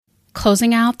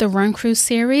Closing out the Run Cruise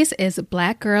series is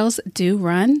Black Girls Do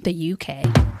Run the UK.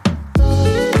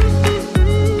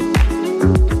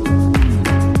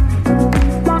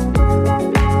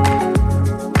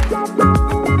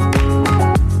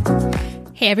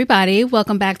 Hey everybody,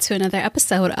 welcome back to another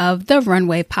episode of the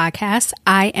Runway Podcast.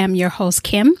 I am your host,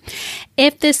 Kim.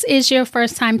 If this is your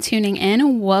first time tuning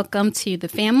in, welcome to the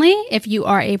family. If you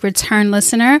are a return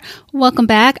listener, welcome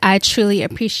back. I truly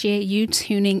appreciate you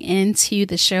tuning in to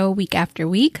the show week after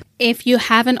week. If you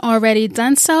haven't already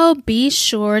done so, be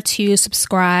sure to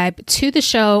subscribe to the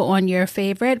show on your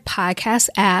favorite podcast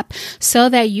app so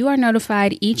that you are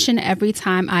notified each and every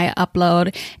time I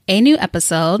upload a new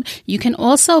episode. You can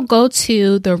also go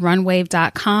to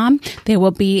therunwave.com. There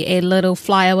will be a little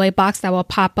flyaway box that will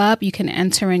pop up. You can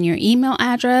enter in your email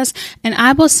address and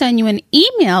I will send you an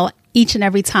email each and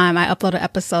every time I upload an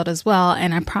episode as well.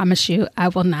 And I promise you, I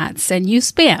will not send you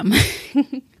spam.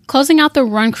 Closing out the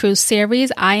Run Cruise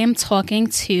series, I am talking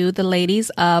to the ladies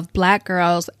of Black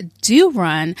Girls Do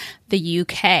Run the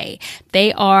UK.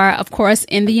 They are, of course,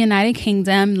 in the United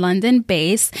Kingdom, London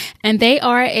based, and they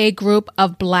are a group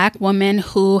of Black women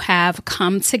who have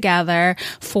come together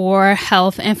for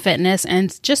health and fitness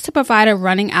and just to provide a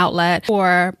running outlet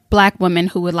for Black women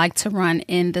who would like to run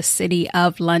in the city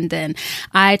of London.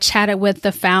 I chatted with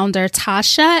the founder,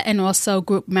 Tasha, and also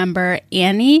group member,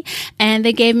 Annie, and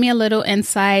they gave me a little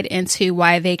insight into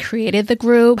why they created the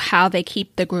group, how they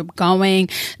keep the group going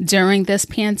during this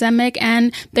pandemic,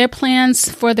 and their plans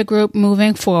for the group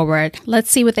moving forward. Let's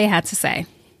see what they had to say.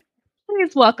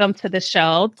 Please welcome to the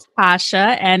show,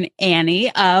 Tasha and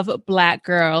Annie of Black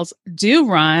Girls Do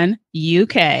Run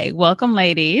UK. Welcome,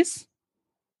 ladies.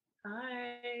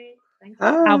 Hi. Thank you.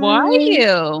 Hi. How are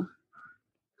you?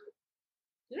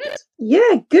 Good.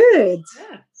 Yeah, good.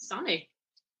 Yeah, sunny.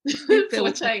 For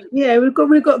a change. Yeah, we've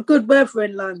got good weather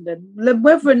in London. The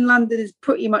weather in London is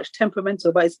pretty much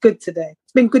temperamental, but it's good today.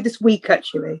 It's been good this week,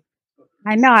 actually.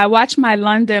 I know. I watch my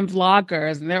London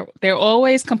vloggers, and they're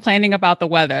always complaining about the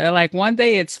weather. They're like, one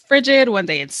day it's frigid, one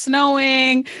day it's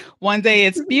snowing, one day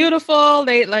it's beautiful.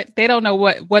 They don't know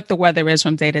what the weather is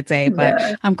from day to day. But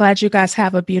Yeah. I'm glad you guys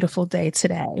have a beautiful day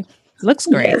today. Looks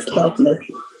great. Yeah, it's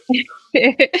lovely.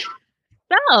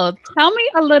 So, tell me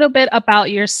a little bit about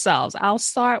yourselves. I'll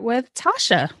start with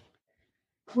Tasha.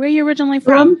 Where are you originally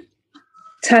from?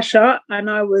 Tasha, and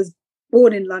I was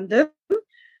born in London.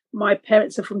 My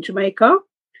parents are from Jamaica.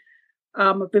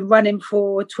 I've been running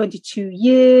for 22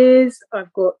 years.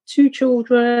 I've got 2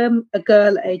 children, a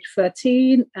girl aged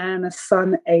 13 and a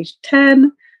son aged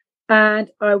 10.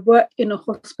 And I work in a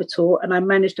hospital and I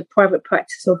managed a private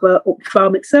practice of an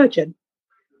ophthalmic surgeon.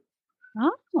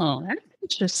 Oh, that's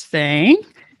interesting.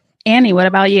 Annie, what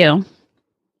about you?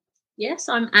 Yes,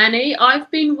 I'm Annie.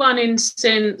 I've been running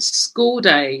since school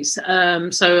days.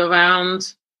 So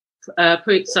around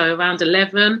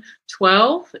 11,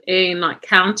 12 in like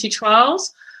county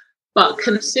trials, but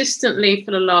consistently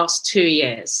for the last 2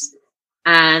 years.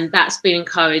 And that's been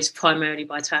encouraged primarily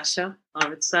by Tasha, I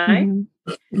would say.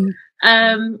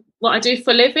 Mm-hmm. What I do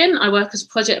for a living, I work as a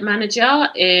project manager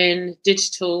in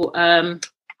digital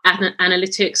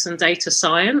analytics and data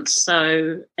science.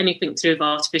 So anything to do with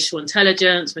artificial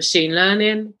intelligence, machine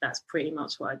learning, that's pretty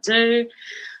much what I do.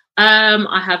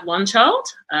 I have one child.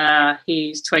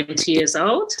 He's 20 years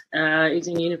old. He's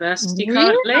in university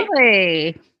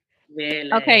currently.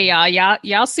 Really? Okay,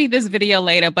 y'all see this video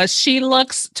later, but she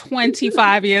looks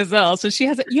 25 years old. So you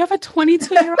have a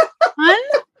 22-year-old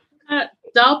son?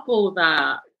 Double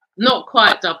that. Not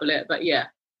quite double it, but yeah,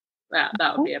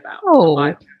 that would be about.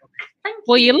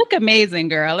 Well, you look amazing,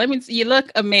 girl. You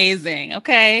look amazing.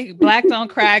 Okay, Black don't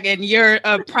crack, and you're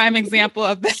a prime example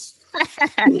of this.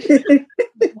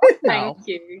 Thank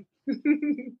you.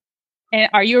 And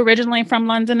are you originally from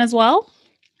London as well?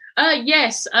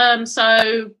 Yes.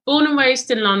 So born and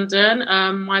raised in London.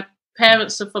 My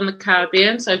parents are from the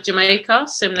Caribbean, so Jamaica,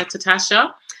 similar to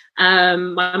Tasha.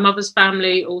 My mother's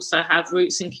family also have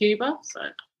roots in Cuba. So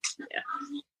yeah.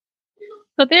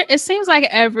 So it seems like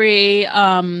every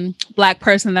Black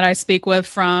person that I speak with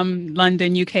from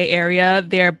London, UK area,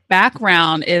 their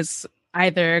background is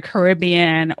either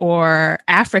Caribbean or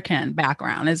African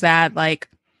background. Is that like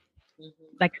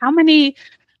how many,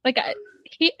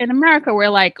 in America, we're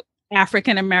like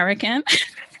African American.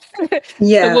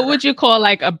 Yeah. So what would you call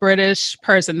like a British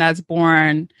person that's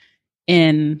born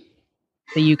in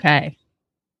the UK?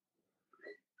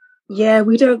 Yeah,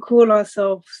 we don't call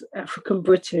ourselves African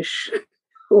British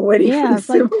or anything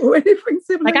similar.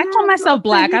 Like I call myself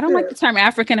Black. I don't like the term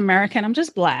African American. I'm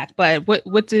just Black. But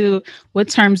what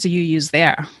terms do you use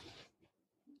there?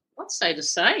 I'd say the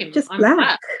same. Just I'm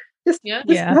Black. Just yeah.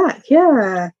 Black.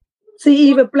 Yeah. See,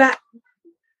 either black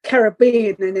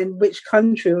Caribbean and then which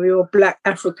country, or you're black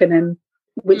African and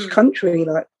which country,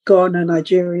 like Ghana,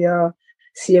 Nigeria,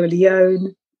 Sierra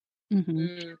Leone.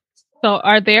 So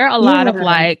are there a lot of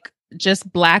like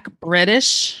just black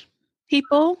British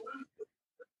people?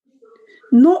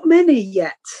 Not many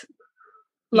yet.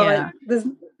 Like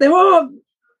there are.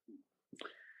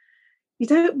 You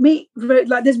don't meet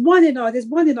like there's one in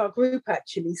our group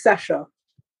actually, Sasha.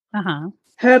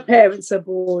 Her parents are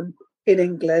born in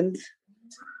England,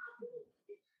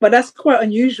 but that's quite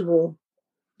unusual.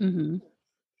 So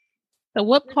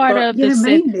what part of the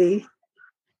city? Mainly.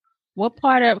 What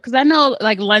part of? Because I know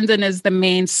like London is the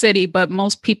main city, but not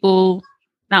most people,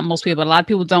 a lot of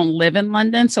people don't live in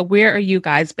London. So where are you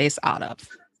guys based out of?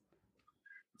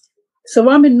 So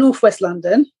I'm in northwest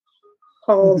London,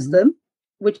 Harlesden,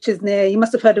 which is near. You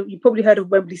probably heard of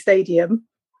Wembley Stadium.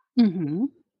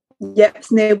 Yep,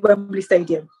 it's near Wembley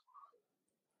Stadium.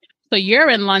 So you're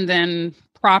in London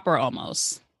proper,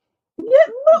 almost. Yeah,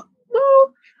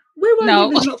 we're even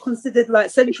not considered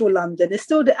like central London. It's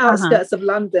still the outskirts of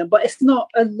London, but it's not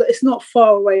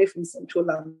far away from central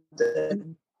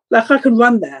London. Like I can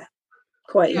run there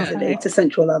quite easily to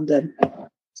central London.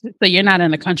 So you're not in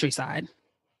the countryside.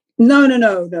 No.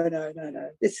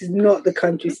 This is not the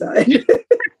countryside.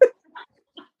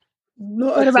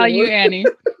 What about you, Annie?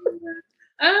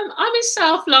 I'm in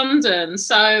South London,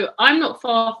 so I'm not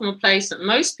far from a place that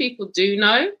most people do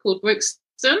know called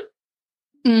Brixton.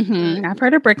 I've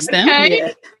heard of Brixton.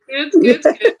 Okay, good. So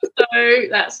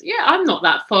that's I'm not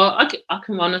that far. I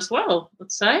can run as well.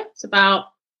 I'd say it's about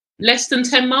less than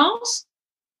 10 miles.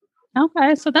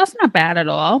 Okay, so that's not bad at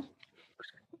all.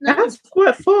 No. That's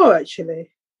quite far, actually.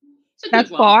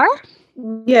 That's far.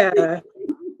 Yeah.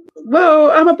 Well,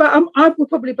 I will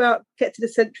probably get to the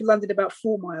central London about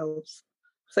 4 miles.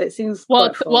 So it seems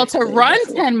well to run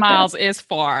 10 miles is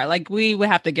far. Like we would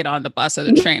have to get on the bus or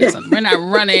the train or something. We're not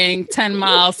running 10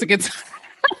 miles to get to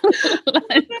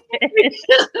London.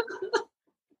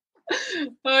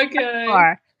 Okay.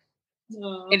 Far.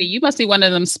 Eddie, you must be one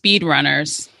of them speed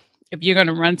runners if you're going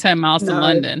to run 10 miles to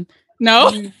London.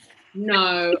 No?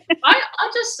 No.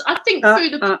 I think through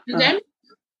the pandemic,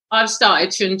 I've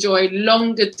started to enjoy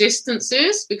longer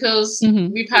distances because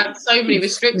we've had so many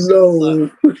restrictions.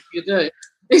 Like, you do.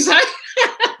 Exactly.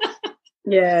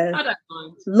 Yeah. I don't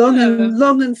mind.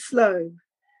 Long and slow.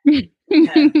 Yeah,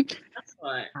 that's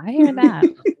right. I hear that.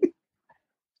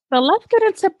 So let's get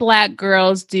into Black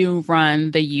Girls Do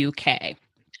Run the UK.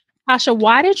 Tasha,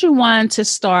 why did you want to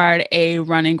start a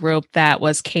running group that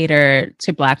was catered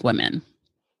to Black women?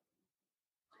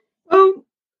 Well,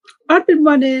 I've been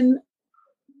running.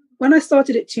 When I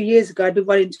started it 2 years ago, I'd been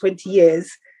running 20 years.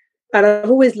 And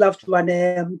I've always loved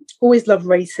running, always loved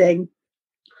racing.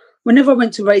 Whenever I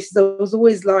went to races, I was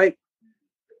always like,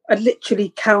 I'd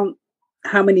literally count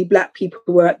how many Black people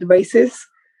were at the races.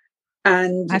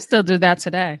 And I still do that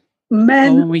today.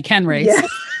 Men. When we can race.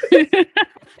 Yeah.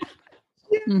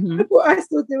 Well, I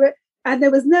still do it. And there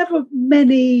was never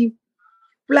many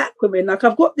Black women. Like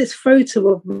I've got this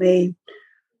photo of me.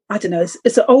 I don't know.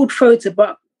 It's an old photo,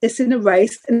 but it's in a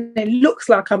race and it looks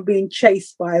like I'm being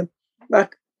chased by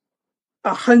like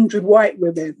 100 white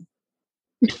women.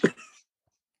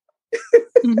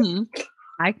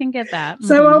 I can get that.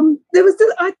 So there was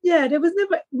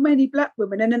never many Black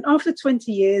women. And then after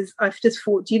 20 years, I've just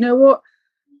thought, you know what?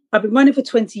 I've been running for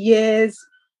 20 years.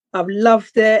 I've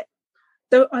loved it.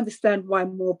 Don't understand why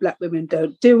more Black women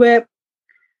don't do it.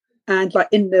 And like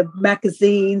in the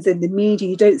magazines and the media,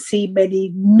 you don't see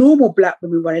many normal Black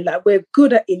women running. Like we're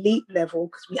good at elite level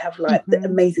because we have like the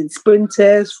amazing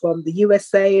sprinters from the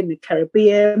USA and the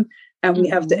Caribbean. And we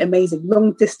have the amazing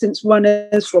long distance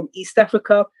runners from East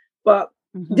Africa. But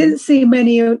didn't see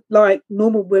many like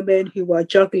normal women who are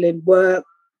juggling work,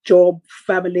 job,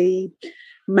 family,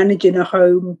 managing a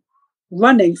home,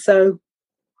 running. So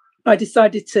I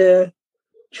decided to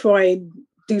try and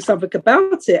do something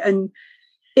about it. And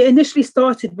it initially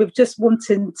started with just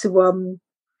wanting to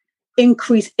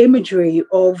increase imagery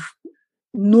of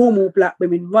normal Black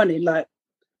women running, like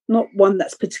not one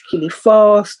that's particularly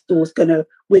fast or is going to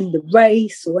win the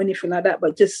race or anything like that,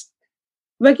 but just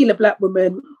regular Black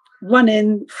women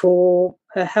running for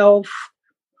her health,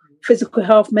 physical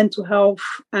health, mental health,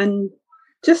 and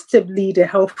just to lead a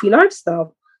healthy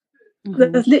lifestyle.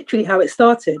 That's literally how it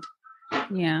started.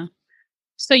 Yeah.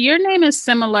 So your name is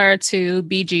similar to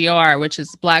BGR, which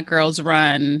is Black Girls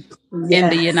Run in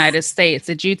the United States.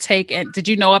 Did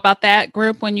you know about that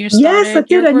group when you started? Yes, I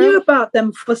did. I knew about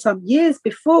them for some years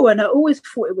before, and I always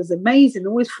thought it was amazing. I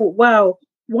always thought, wow,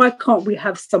 why can't we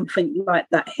have something like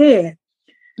that here?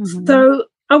 So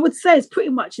I would say it's pretty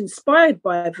much inspired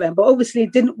by them, but obviously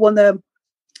didn't want to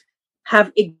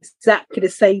have exactly the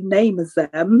same name as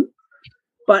them,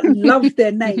 but love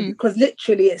their name because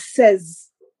literally it says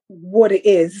what it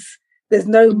is. There's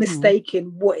no mistaking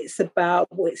what it's about,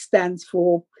 what it stands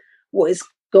for, what its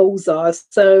goals are.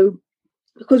 So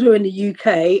because we're in the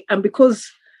UK and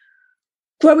because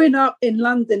growing up in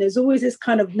London, there's always this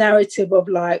kind of narrative of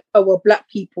like, oh, well, Black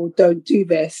people don't do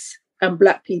this. And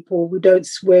Black people, we don't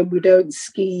swim, we don't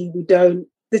ski,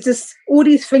 there's just all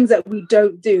these things that we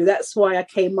don't do. That's why I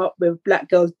came up with Black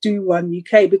Girls Do Run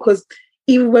UK, because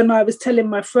even when I was telling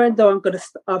my friend, oh,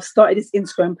 I've started this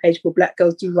Instagram page called Black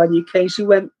Girls Do Run UK, she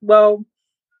went, well,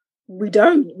 we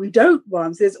don't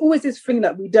run. So there's always this thing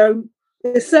that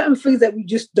there's certain things that we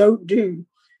just don't do.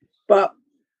 But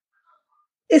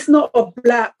it's not a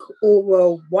Black or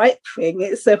a white thing,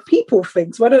 it's a people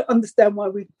thing. So I don't understand why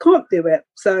we can't do it.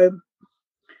 So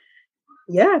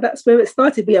yeah, that's where it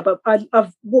started. Yeah, but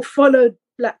I've followed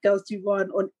Black Girls Do Run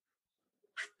on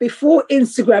before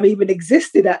Instagram even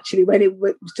existed, actually, when it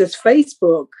was just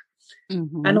Facebook.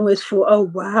 And always thought,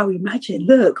 oh, wow, imagine,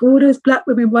 look, all those Black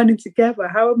women running together.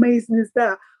 How amazing is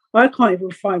that? I can't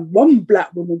even find one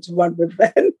Black woman to run with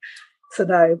them. So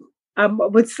no, I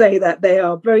would say that they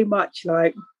are very much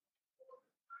like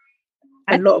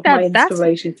a lot of my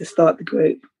inspiration to start the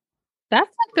group. That's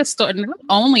like the story, not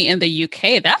only in the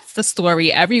UK, that's the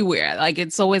story everywhere. Like,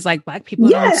 it's always like Black people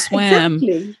don't swim.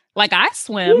 Exactly. Like, I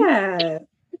swim. Yeah.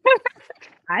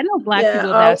 I know Black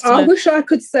people that swim. I wish I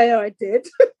could say I did.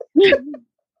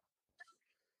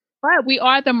 But we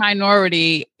are the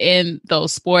minority in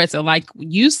those sports. And like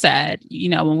you said, you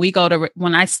know,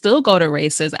 when I still go to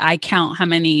races, I count how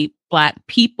many Black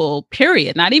people,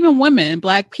 period, not even women,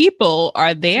 Black people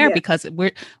are there because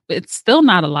it's still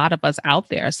not a lot of us out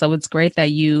there. So it's great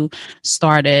that you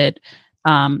started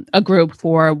a group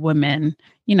for women,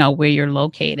 you know, where you're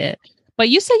located. But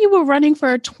you said you were running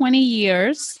for 20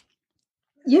 years.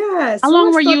 Yes. How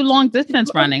long were you long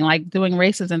distance running, like doing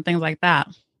races and things like that?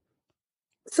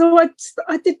 So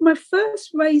I did my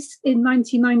first race in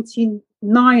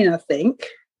 1999, I think,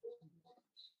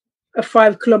 a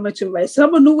 5-kilometer race.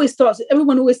 Everyone always starts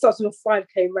with a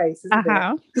 5K race,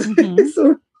 isn't it?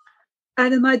 So,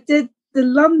 and then I did the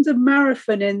London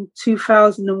Marathon in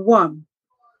 2001.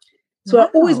 So I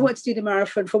always wanted to do the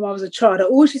marathon from when I was a child. I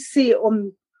always used to see it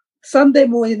on Sunday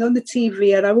morning on the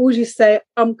TV, and I always used to say,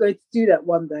 I'm going to do that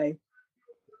one day.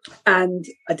 And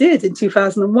I did in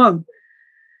 2001.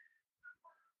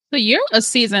 So you're a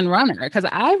seasoned runner, because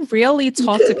I really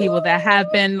talk to people that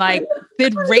have been like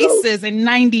did races in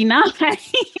 99.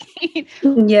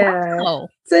 Yeah. Wow.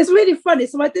 So it's really funny.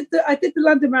 So I did the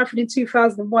London Marathon in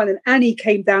 2001, and Annie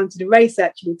came down to the race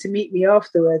actually to meet me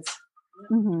afterwards.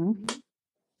 So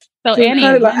Annie,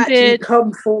 kind of like actually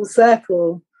come full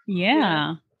circle.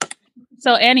 Yeah.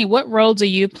 So Annie, what role do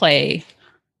you play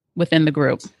within the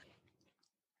group?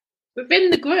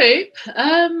 Within the group,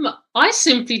 I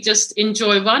simply just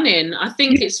enjoy running. I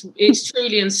think it's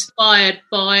truly inspired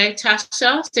by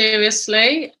Tasha,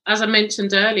 seriously. As I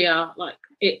mentioned earlier, like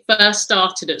it first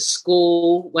started at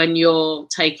school when you're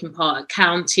taking part at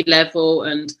county level,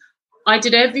 and I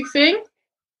did everything.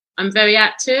 I'm very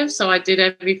active, so I did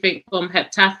everything from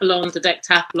heptathlon to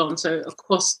decathlon, so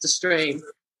across the stream,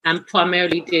 and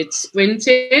primarily did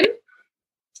sprinting.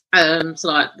 So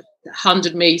like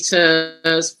 100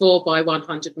 meters,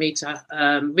 4x100 meter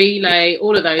relay,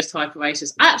 all of those type of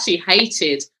races. I actually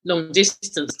hated long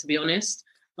distance, to be honest.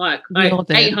 Like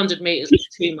 800 meters was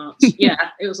too much. Yeah,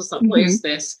 it was just like, what is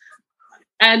this?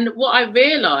 And what I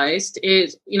realised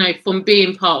is, you know, from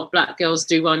being part of Black Girls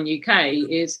Do Run UK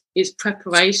is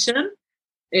preparation.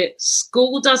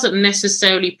 School doesn't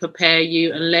necessarily prepare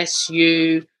you unless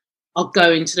you are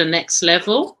going to the next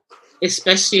level.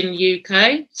 Especially in the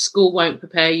UK, school won't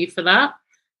prepare you for that.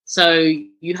 So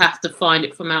you have to find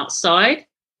it from outside.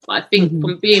 But I think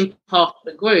from being part of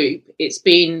the group, it's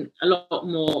been a lot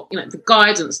more, you know, the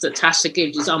guidance that Tasha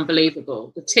gives is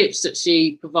unbelievable. The tips that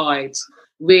she provides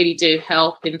really do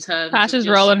help in terms Tasha's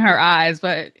rolling her eyes,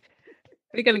 but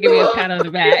we're going to give you a pat on the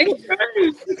back.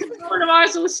 One of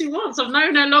eyes all she wants. I've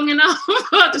known her long enough.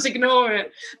 I'll just ignore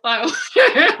it. Like,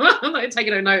 I'm not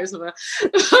taking no notice of her.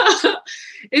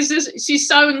 It's just, she's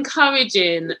so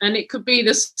encouraging, and it could be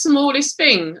the smallest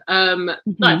thing.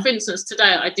 Like, for instance,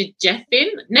 today I did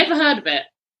Jeffing. Never heard of it.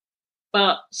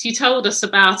 But she told us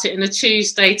about it in a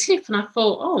Tuesday tip, and I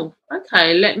thought, oh,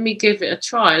 okay, let me give it a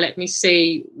try. Let me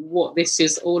see what this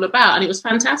is all about. And it was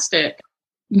fantastic.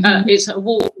 It's a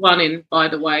walk running, by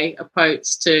the way,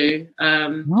 approach to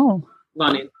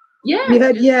running. Yeah. We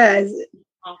had,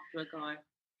 After a guy.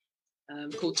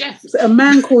 called Jeff. A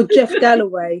man called Jeff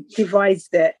Galloway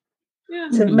devised it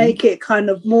to make it kind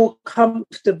of more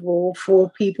comfortable for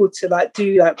people to like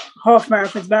do like half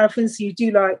marathons. So you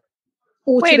do like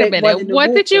wait a minute.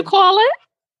 What did you call it?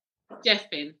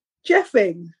 Jeffing.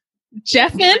 Jeffing.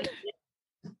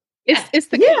 It's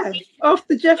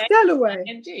after Jeff Galloway.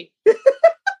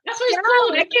 That's what it's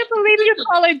called. I can't believe you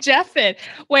call it Jeffing.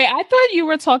 Wait, I thought you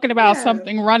were talking about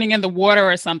something running in the water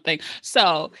or something.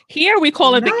 So here we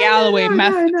call it the Galloway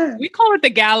method. No. We call it the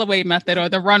Galloway method or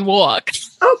the run walk.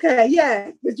 Okay,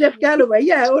 yeah. The Jeff Galloway,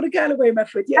 or the Galloway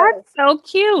method, yeah. That's so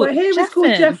cute. But here it's called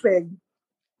Jeffing.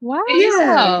 Wow.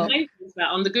 Yeah.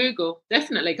 On the Google,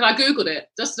 definitely. Because I Googled it,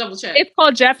 just to double check. It's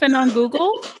called Jeffing on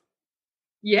Google?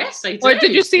 Yes, they do. Or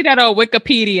did you see that on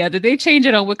Wikipedia? Did they change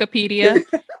it on Wikipedia?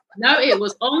 No, it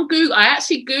was on Google. I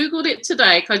actually Googled it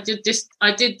today because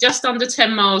I did just under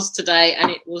 10 miles today,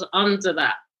 and it was under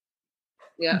that.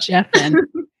 Yeah, Jeffin.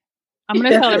 I'm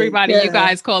going to tell everybody you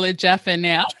guys call it Jeffin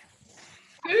now.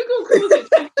 Google calls it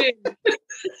Jeffin.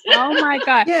 Oh my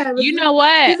God! Yeah, you know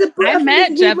what? I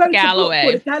met Jeff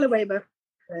Galloway. The Galloway method.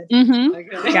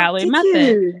 The Galloway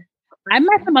method. I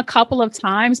met him a couple of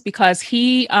times because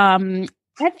he.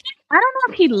 I don't know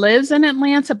if he lives in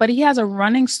Atlanta, but he has a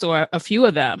running store, a few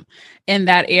of them in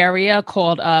that area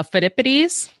called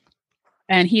Phidippides.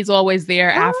 And he's always there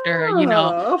after,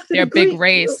 their big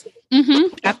race.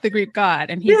 After the Greek god.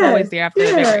 And he's always there after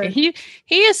the big race.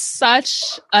 He is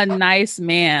such a nice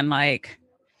man. Like,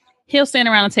 he'll stand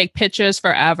around and take pictures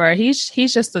forever. He's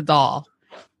just a doll.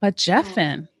 But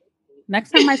Jeffin,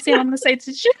 next time I see him, I'm going to say,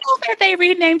 did you know that they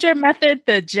renamed your method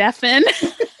the Jeffin?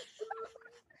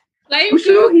 I'm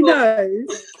sure he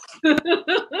knows.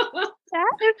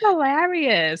 That is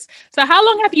hilarious. So how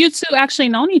long have you two actually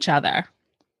known each other?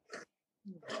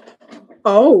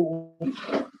 Oh.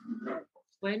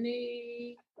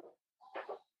 20.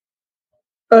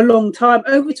 A long time.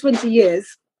 Over 20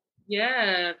 years.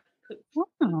 Yeah.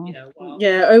 Wow.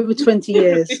 Yeah, over 20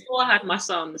 years. Before I had my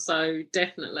son, so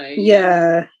definitely.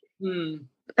 Yeah.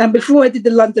 And before I did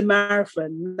the London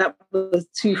Marathon, that was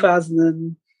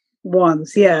 2001.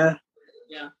 Yeah.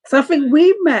 So I think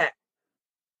we met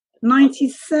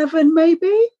 97,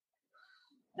 maybe.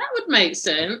 That would make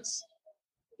sense.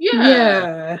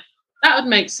 Yeah. That would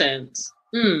make sense.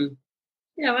 Yeah.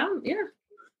 Well, yeah.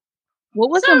 What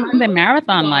was the London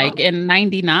Marathon like in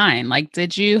 99? Like, how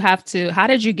did you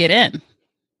get in?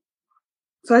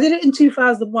 So I did it in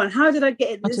 2001. How did I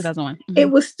get in? 2001.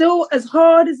 It was still as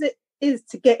hard as it is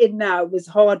to get in now. It was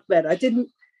hard then. I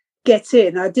didn't get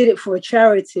in. I did it for a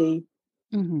charity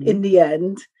in the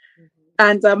end.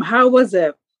 And how was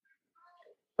it?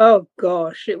 Oh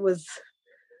gosh, it was.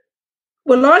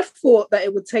 Well, I thought that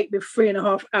it would take me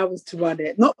 3.5 hours to run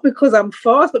it, not because I'm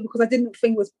fast, but because I didn't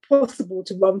think it was possible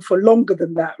to run for longer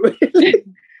than that. Really,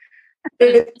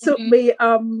 it took me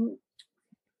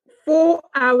 4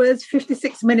 hours,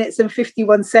 56 minutes, and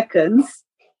 51 seconds,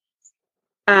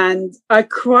 and I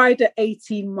cried at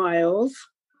 18 miles,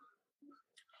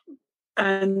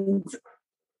 and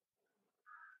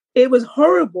it was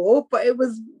horrible, but it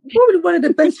was probably one of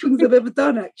the best things I've ever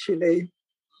done, actually.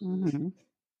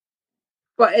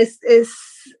 But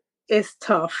it's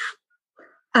tough.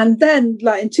 And then,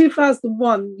 like in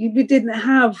 2001, we didn't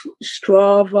have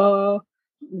Strava,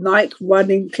 Nike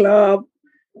Running Club.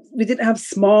 We didn't have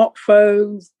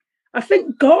smartphones. I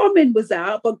think Garmin was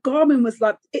out, but Garmin was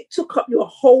like, it took up your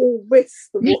whole wrist,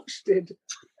 the watch did.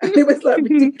 And it was like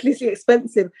ridiculously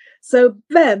expensive. So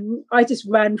then I just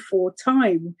ran for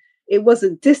time. It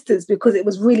wasn't distance because it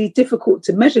was really difficult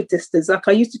to measure distance. Like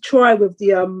I used to try with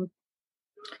the,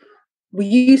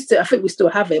 I think we still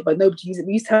have it, but nobody uses it.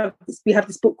 We have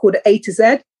this book called A to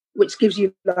Z, which gives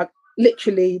you like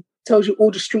literally tells you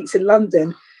all the streets in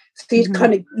London. So you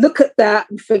kind of look at that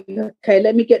and think, okay,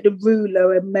 let me get the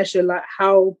ruler and measure like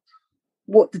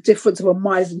what the difference of a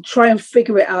mile is and try and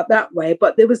figure it out that way.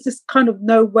 But there was just kind of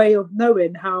no way of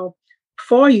knowing how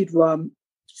far you'd run.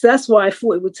 So that's why I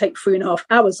thought it would take 3.5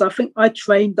 hours. So I think I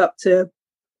trained up to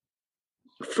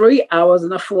 3 hours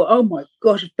and I thought, oh my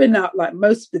gosh, I've been out like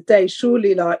most of the day.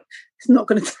 Surely like it's not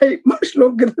going to take much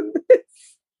longer than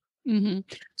this.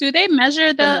 Do they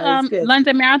measure the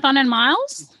London Marathon in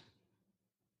miles?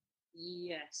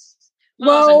 Yes.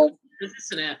 Well,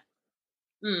 isn't it?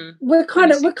 We're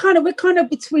kind of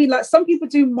between, like some people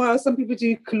do miles, some people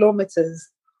do kilometers.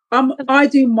 I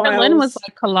do miles. Berlin was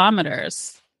like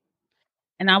kilometers,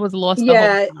 and I was lost.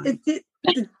 Yeah,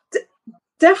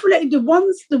 definitely the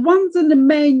ones in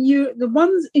the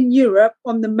ones in Europe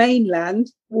on the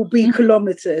mainland will be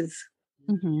kilometers.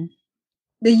 The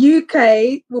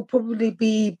UK will probably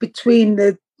be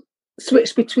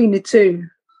switch between the two.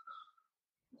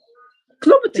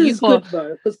 Kilometers is good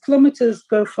though, because kilometers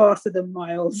go faster than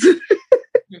miles.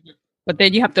 But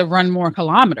then you have to run more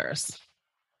kilometers.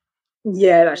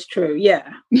 Yeah, that's true.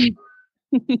 Yeah.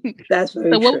 That's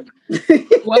very true.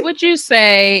 What would you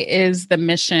say is the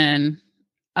mission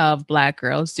of Black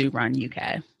Girls Do Run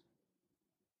UK?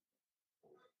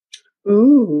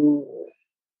 Ooh.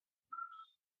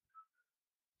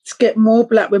 Let's get more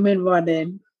Black women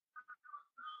running,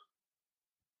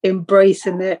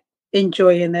 embracing it,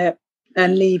 enjoying it,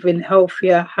 and living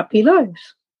healthier, happy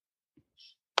lives.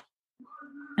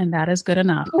 And that is good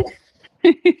enough.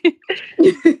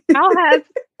 How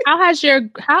has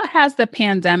the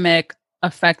pandemic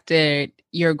affected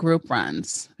your group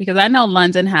runs? Because I know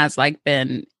London has like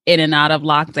been in and out of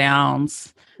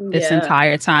lockdowns this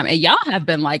entire time, and y'all have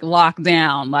been like locked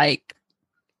down, like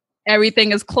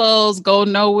everything is closed, go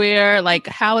nowhere. Like,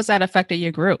 how has that affected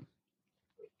your group?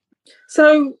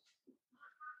 So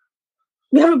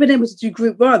we haven't been able to do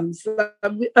group runs.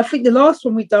 I think the last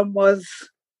one we done was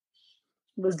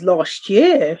last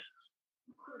year.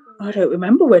 I don't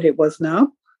remember when it was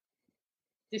now.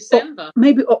 December.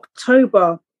 Maybe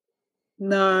October.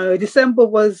 No, December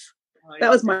was,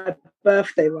 that was my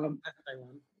birthday run.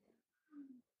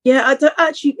 Yeah,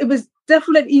 it was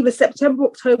definitely either September,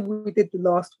 October we did the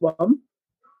last one.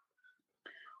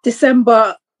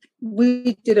 December,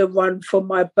 we did a run for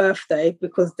my birthday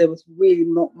because there was really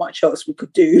not much else we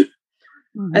could do.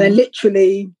 Mm-hmm. And then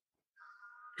literally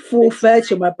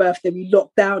 4:30 on my birthday, we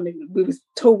locked down and we was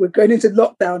told we're going into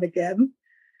lockdown again.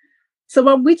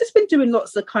 So we've just been doing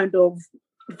lots of kind of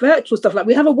virtual stuff. Like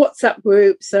we have a WhatsApp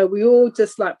group, so we all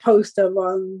just like post our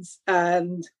runs,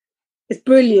 and it's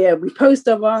brilliant. We post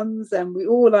our runs and we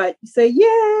all like say,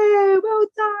 yeah, well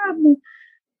done.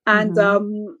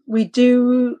 And we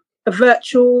do a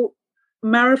virtual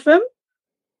marathon,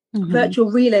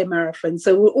 virtual relay marathon.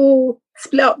 So we'll all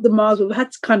split up the miles. We've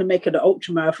had to kind of make it an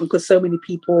ultra marathon because so many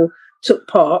people took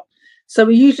part. So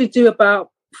we usually do about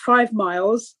 5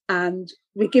 miles, and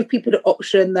we give people the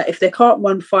option that if they can't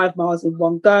run 5 miles in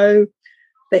one go,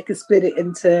 they can split it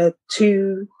into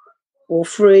 2 or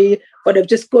 3, but they've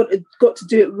just got to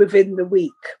do it within the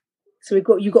week. So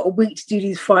you've got a week to do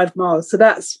these 5 miles. So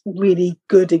that's really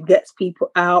good and gets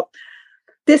people out.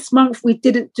 This month we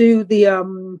didn't do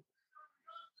the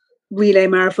relay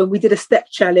marathon. We did a step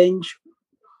challenge.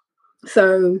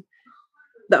 So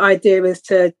the idea is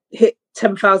to hit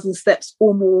 10,000 steps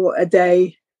or more a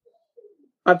day.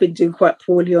 I've been doing quite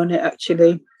poorly on it,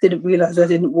 actually. Didn't realise I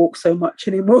didn't walk so much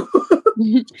anymore.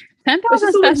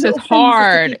 10,000 steps is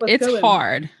hard. It's going.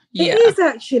 Hard. Yeah. It is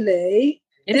actually.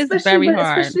 It is very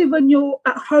hard. Especially when you're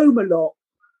at home a lot.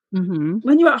 Mm-hmm.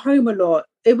 When you're at home a lot.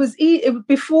 It was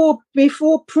before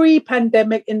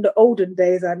pre-pandemic, in the olden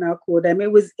days, I now call them,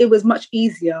 it was much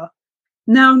easier.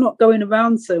 Now not going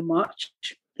around so much,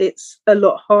 it's a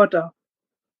lot harder.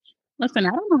 Listen,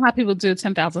 I don't know how people do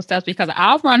 10,000 steps, because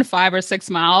I'll run 5 or 6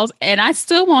 miles and I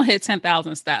still won't hit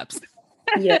 10,000 steps.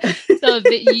 Yeah. So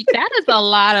that is a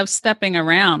lot of stepping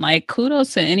around. Like,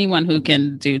 kudos to anyone who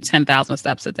can do 10,000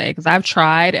 steps a day, because I've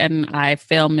tried and I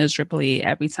fail miserably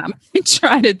every time I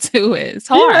try to do it. It's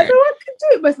hard. Yeah, I know I can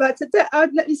do it, but like today,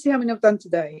 let me see how many I've done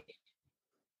today.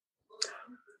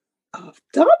 I've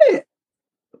done it,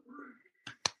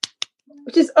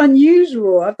 which is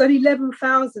unusual. I've done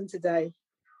 11,000 today.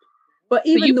 But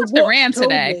even so the watch ran told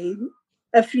today.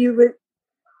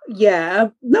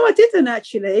 No, I didn't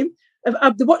actually.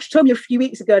 The watch told me a few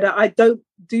weeks ago that I don't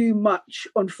do much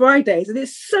on Fridays, and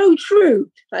it's so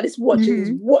true. Like, this watch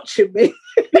is watching me.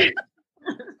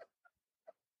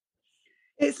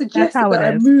 It suggests that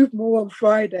I move more on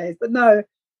Fridays, but no,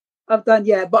 I've done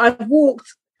but I've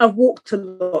walked a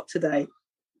lot today.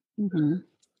 Mm-hmm.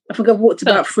 I think I've walked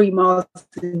about 3 miles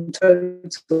in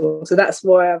total, so that's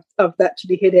why I've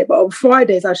actually hit it. But on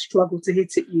Fridays, I struggle to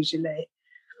hit it usually.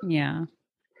 Yeah.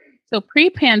 So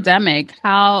pre-pandemic,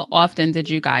 how often did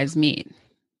you guys meet?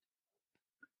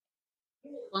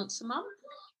 Once a month.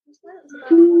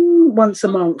 Once a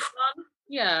month.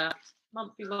 Yeah,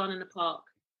 monthly one in the park.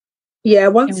 Yeah,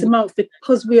 once a month,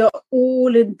 because we are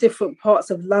all in different parts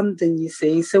of London, you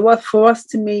see. So for us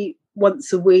to meet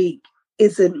once a week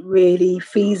isn't really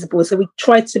feasible. So we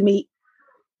try to meet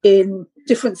in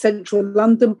different central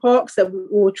London parks that we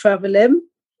all travel in.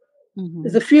 Mm-hmm.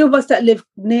 There's a few of us that live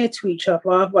near to each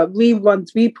other, but we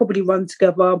probably run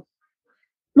together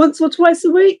once or twice a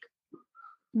week.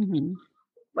 Mm-hmm.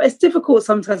 But it's difficult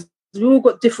sometimes. We've all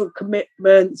got different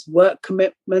commitments, work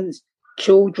commitments,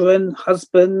 children,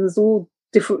 husbands, all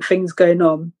different things going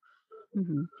on.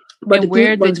 Mm-hmm. But the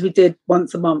group ones we did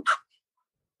once a month.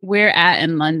 Where at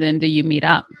in London do you meet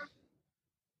up?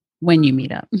 When you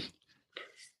meet up?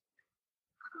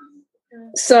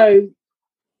 So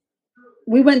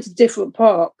we went to different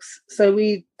parks. So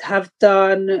we have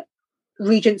done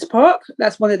Regent's Park.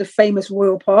 That's one of the famous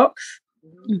royal parks.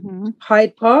 Mm-hmm.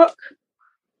 Hyde Park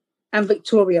and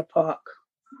Victoria Park.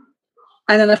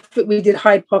 And then I think we did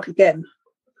Hyde Park again.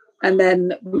 And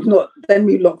then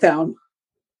we locked down.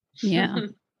 Yeah.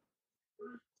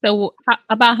 So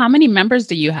about how many members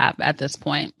do you have at this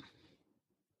point?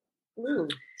 Ooh,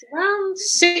 it's around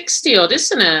 60 odd,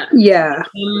 isn't it? Yeah.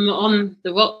 On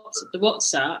the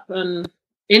WhatsApp and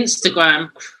Instagram,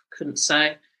 couldn't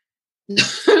say.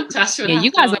 Yeah,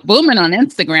 you guys are booming on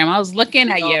Instagram. I was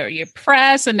looking at your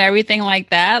press and everything like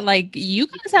that. Like, you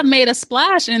guys have made a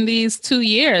splash in these 2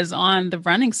 years on the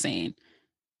running scene.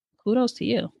 Kudos to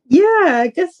you. Yeah,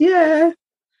 I guess, yeah.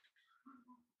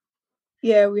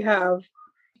 Yeah, we have.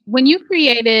 When you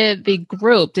created the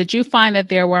group, did you find that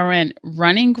there weren't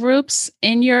running groups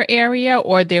in your area,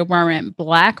 or there weren't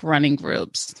Black running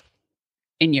groups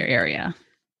in your area?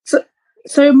 So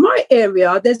in my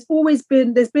area, there's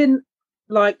been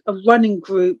like a running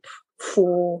group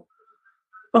for,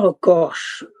 oh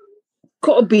gosh,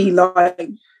 got to be like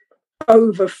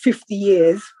over 50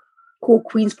 years, called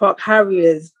Queen's Park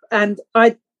Harriers. And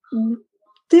I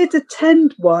did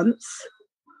attend once.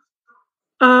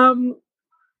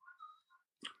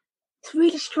 It's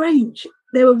really strange.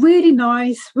 They were really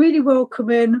nice, really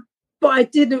welcoming, but I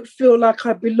didn't feel like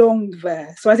I belonged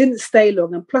there. So I didn't stay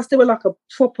long. And plus they were like a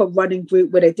proper running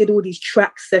group where they did all these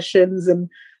track sessions and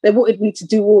they wanted me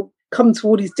to come to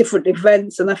all these different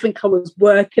events. And I think I was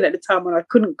working at the time and I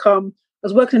couldn't come. I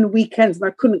was working on the weekends and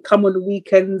I couldn't come on the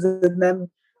weekends. And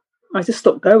then I just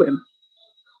stopped going.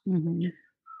 Mm-hmm.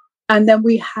 And then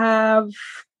we have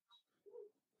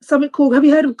something called, have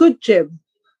you heard of Good Gym?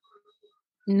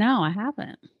 No, I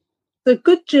haven't. So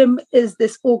Good Gym is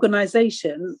this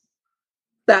organization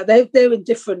that they're in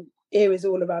different areas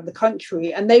all around the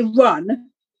country, and they run,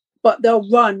 but they'll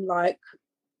run like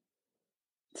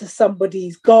to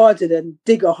somebody's garden and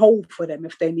dig a hole for them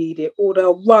if they need it, or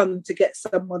they'll run to get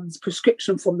someone's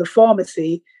prescription from the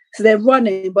pharmacy. So they're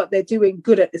running, but they're doing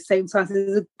good at the same time. So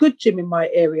there's a Good Gym in my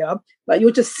area. Like,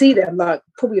 you'll just see them, like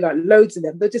probably like loads of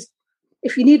them. They're just,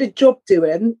 if you need a job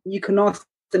doing, you can ask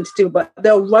them to do, but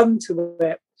they'll run to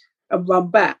it and run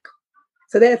back.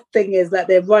 So their thing is that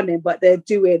they're running, but they're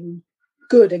doing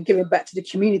good and giving back to the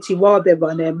community while they're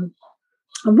running.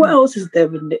 And what else is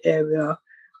there in the area?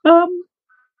 But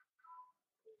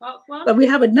we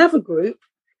have another group.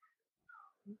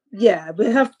 Yeah, we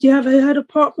have. You have heard of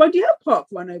Park Run? Do you have Park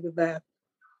Run over there?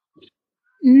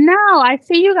 No, I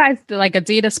see you guys do, like,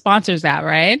 Adidas sponsors that,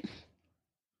 right?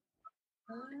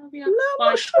 No,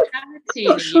 I'm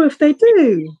not sure if they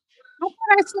do. I thought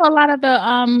I saw a lot of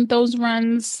the those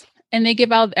runs, and they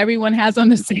give out, everyone has on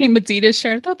the same Adidas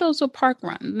shirt. I thought those were Park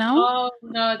Run. No? Oh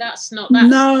no, that's not.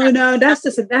 That's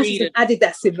just an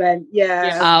Adidas event.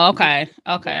 Yeah. Oh, okay.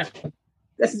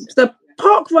 The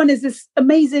Park Run is this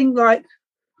amazing like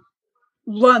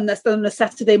run that's done on a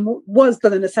Saturday. Was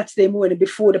done on a Saturday morning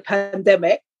before the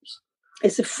pandemic.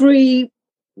 It's a free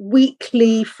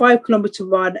weekly 5 kilometer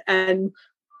run, and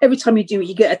every time you do it,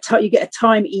 you get a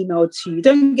time emailed to you. You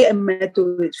don't get a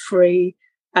medal; it's free,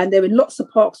 and they're in lots of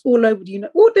parks all over the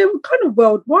they're kind of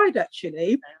worldwide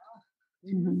actually.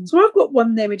 Mm-hmm. So I've got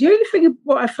one there. The only thing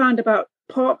what I found about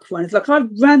Park Run is, like, I've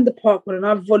ran the Park Run and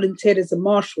I've volunteered as a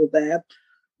marshal there,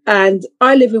 and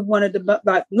I live in one of the,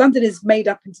 like, London is made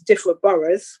up into different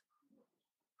boroughs,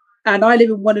 and I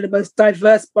live in one of the most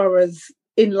diverse boroughs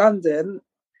in London.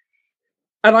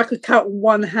 And I could count on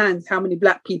one hand how many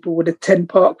Black people would attend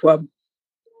Park Run.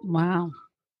 Wow.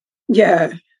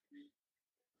 Yeah.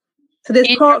 So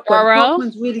there's Park Run. Park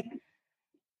Run's really...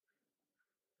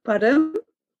 Pardon?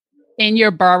 In your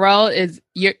borough,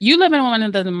 you live in one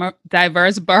of the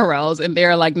diverse boroughs, and there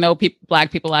are like no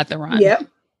Black people at the run. Yeah.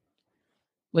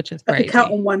 Which is crazy. I could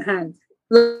count on one hand.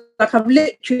 Like,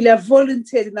 I've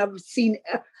volunteered, and I've seen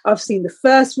the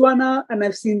first runner and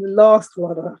I've seen the last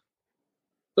runner.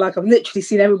 Like, I've literally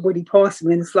seen everybody passing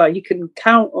me, and it's like you can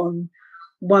count on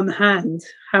one hand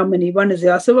how many runners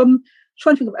there are. So I'm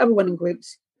trying to think of other running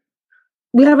groups.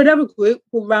 We have another group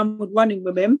called Round with Running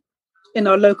Women in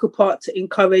our local park to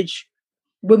encourage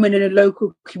women in a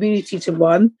local community to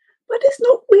run. But it's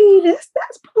not really,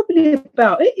 that's probably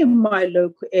about it in my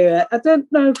local area. I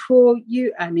don't know for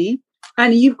you, Annie.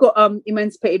 Annie, you've got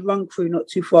Emancipated Run Crew not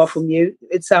too far from you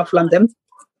in South London.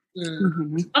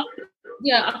 Mm-hmm.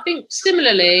 Yeah, I think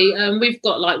similarly, we've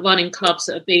got like running clubs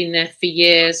that have been there for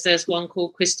years. There's one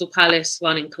called Crystal Palace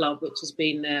Running Club, which has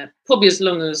been there probably as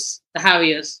long as the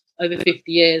Harriers, over 50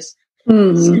 years.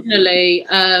 Mm. Similarly,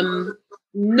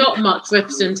 not much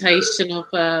representation of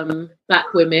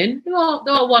Black women. There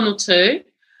are one or two.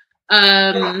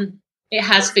 It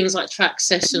has things like track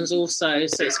sessions also,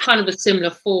 so it's kind of a similar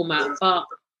format. But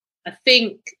I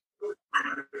think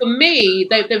for me,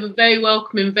 they were very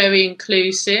welcoming, very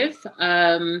inclusive.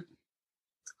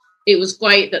 It was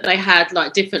great that they had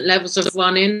like different levels of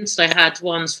running. So they had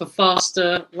ones for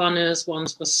faster runners,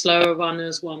 ones for slower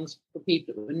runners, ones for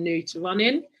people that were new to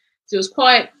running. So it was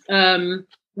quite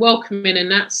welcoming in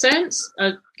that sense.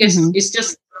 I guess it's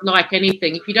just like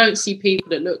anything. If you don't see people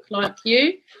that look like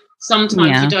you,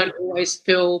 sometimes you don't always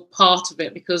feel part of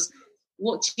it, because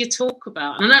what do you talk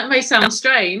about? And that may sound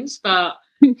strange, but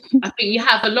I think you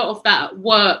have a lot of that at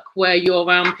work where you're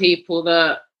around people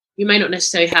that you may not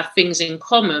necessarily have things in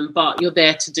common, but you're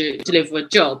there to deliver a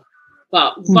job.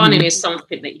 But running is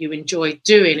something that you enjoy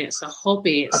doing. It's a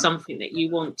hobby. It's something that you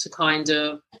want to kind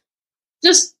of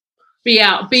just be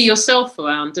yourself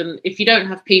around. And if you don't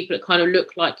have people that kind of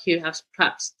look like you, have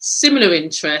perhaps similar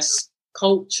interests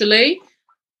culturally,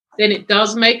 then it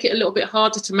does make it a little bit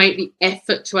harder to make the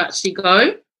effort to actually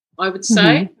go, I would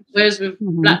say. Whereas with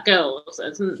Black girls,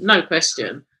 there's no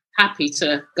question, happy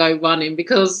to go running,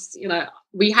 because, you know,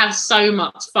 we have so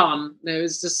much fun. There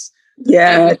was just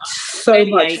so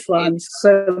much fun,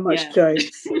 so much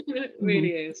jokes. It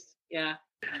really is. Yeah.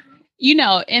 You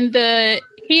know, the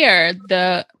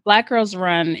Black Girls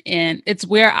Run it's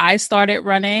where I started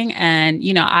running, and,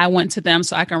 you know, I went to them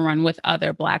so I can run with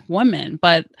other Black women.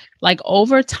 But like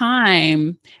over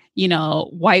time, you know,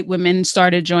 white women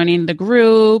started joining the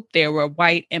group. There were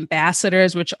white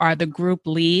ambassadors, which are the group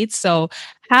leads. So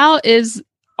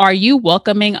are you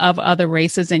welcoming of other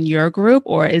races in your group,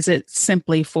 or is it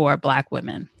simply for Black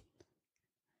women?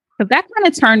 Because that kind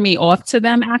of turned me off to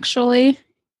them, actually,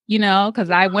 you know, because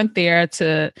I went there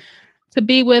to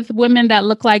be with women that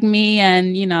look like me,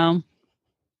 and, you know,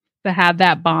 to have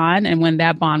that bond. And when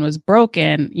that bond was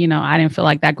broken, you know, I didn't feel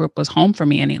like that group was home for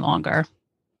me any longer.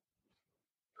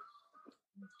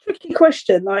 Tricky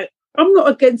question. Like, I'm not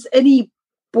against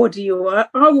anybody, or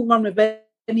I will run with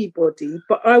anybody,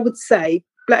 but I would say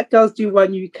Black Girls Do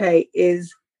Run UK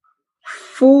is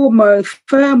first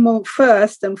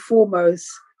and foremost,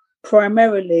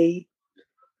 primarily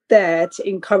there to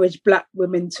encourage Black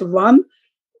women to run.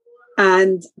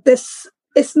 And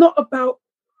it's not about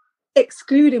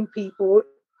excluding people,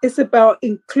 it's about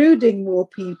including more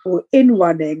people in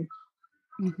running.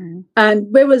 And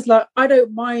whereas, like, I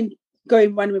don't mind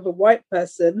going running with a white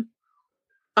person,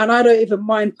 and I don't even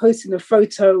mind posting a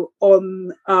photo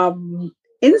on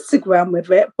Instagram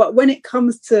with it, but when it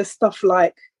comes to stuff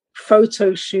like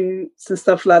photo shoots and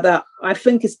stuff like that, I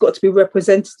think it's got to be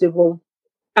representative of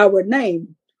our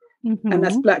name, and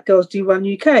that's Black Girls Do Run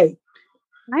UK.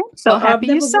 I'm so happy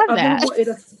you said that.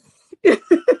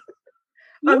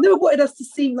 I've never wanted us to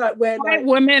seem like we're white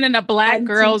women in a Black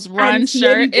Girls Run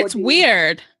shirt. Anybody. It's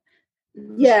weird.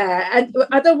 Yeah, and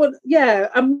I don't want. Yeah,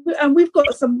 and we've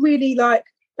got some really like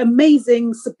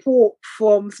amazing support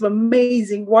from some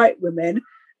amazing white women,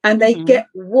 and they get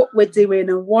what we're doing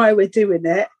and why we're doing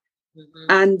it,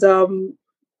 and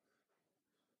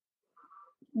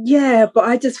but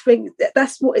I just think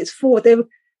that's what it's for.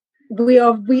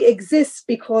 We exist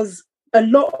because a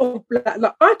lot of Black,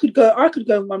 like I could go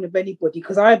and run with anybody,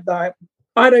 because I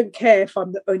don't care if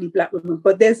I'm the only Black woman,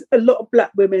 but there's a lot of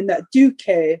Black women that do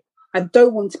care and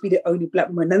don't want to be the only Black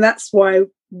woman, and that's why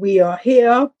we are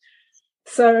here.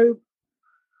 So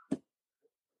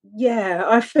yeah,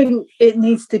 I think it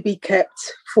needs to be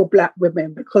kept for Black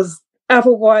women, because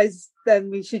otherwise then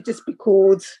we should just be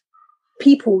called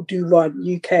People Do Run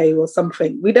UK or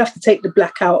something. We'd have to take the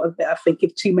Black out of it, I think,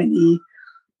 if too many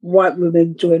white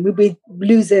women join. We'd be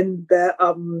losing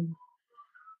the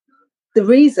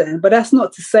reason. But that's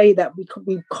not to say that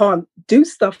we can't do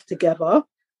stuff together.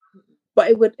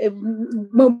 But it would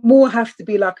more have to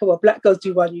be like, oh, well, Black Girls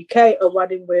Do Run UK are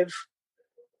running with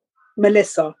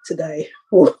Melissa today,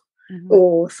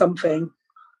 or something.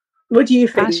 What do you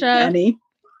think, Asha, Annie?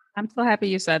 I'm so happy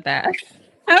you said that.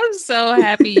 I'm so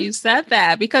happy you said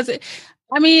that, because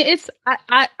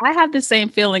I have the same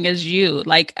feeling as you.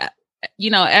 Like, you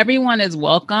know, everyone is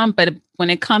welcome, but when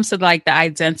it comes to like the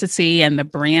identity and the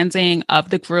branding of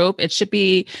the group, it should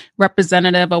be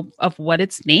representative of what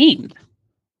it's named.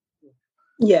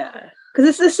 Yeah,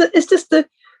 because it's just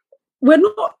we're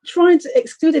not trying to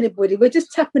exclude anybody. We're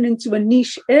just tapping into a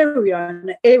niche area,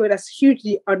 an area that's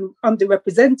hugely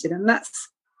underrepresented, and that's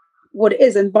what it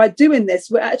is. And by doing this,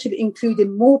 we're actually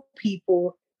including more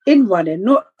people in running,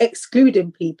 not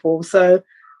excluding people. So,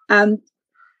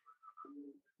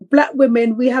 Black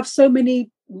women, we have so many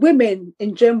women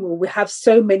in general. We have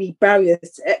so many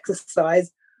barriers to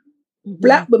exercise.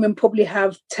 Black women probably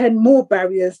have 10 more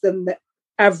barriers than the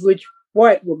average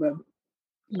white woman,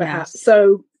 perhaps. Yes.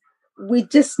 So we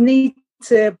just need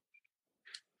to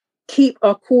keep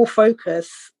our core focus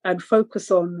and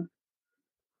focus on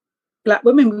Black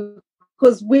women,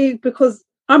 because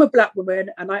I'm a Black woman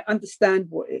and I understand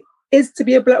what it is to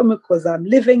be a Black woman because I'm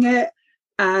living it.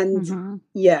 And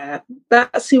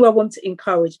that's who I want to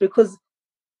encourage, because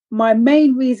my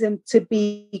main reason to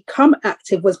become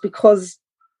active was because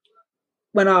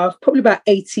when I was probably about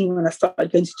 18 when I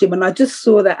started going to gym, and I just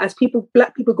saw that as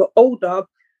Black people got older,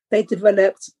 they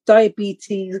developed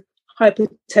diabetes,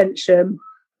 hypertension,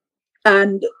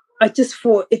 and I just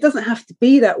thought it doesn't have to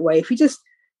be that way. If you just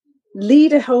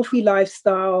lead a healthy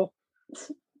lifestyle,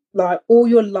 like all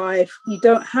your life, you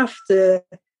don't have to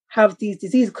have these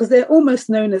diseases, because they're almost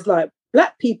known as like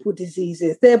Black people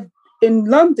diseases. They're in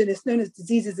London, it's known as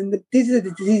diseases, and these are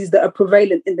the diseases that are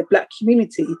prevalent in the Black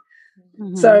community.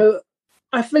 So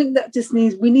I think that just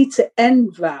means we need to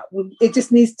end that. We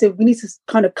need to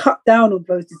kind of cut down on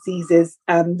those diseases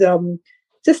and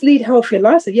just lead healthier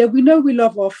lives. So, yeah, we know we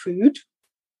love our food.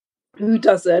 Who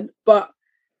doesn't? But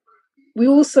we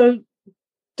also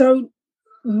don't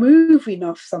move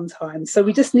enough sometimes. So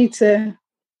we just need to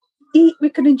eat. We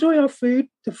can enjoy our food,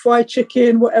 the fried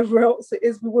chicken, whatever else it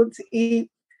is we want to eat.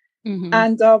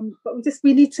 And but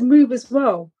we need to move as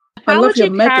well. I love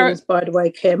your medals, by the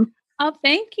way, Kim. Oh,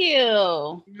 thank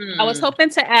you. I was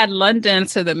hoping to add London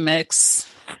to the mix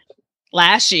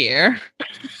last year.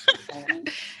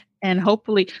 And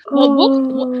hopefully,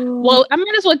 well, I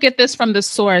might as well get this from the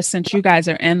source since you guys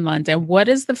are in London. What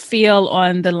is the feel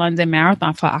on the London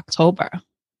Marathon for October?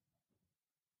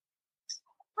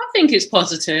 I think it's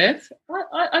positive.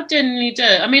 I genuinely do.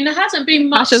 I mean, there hasn't been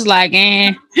much. Just like,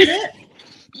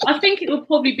 I think it will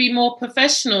probably be more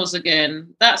professionals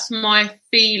again. That's my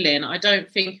feeling. I don't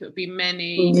think it would be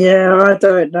many. Yeah, I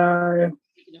don't know.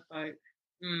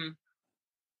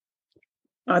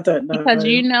 I don't know, because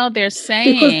they're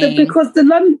saying because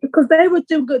they were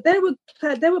doing good. They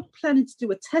were planning to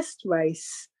do a test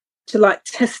race to like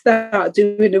test out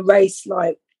doing a race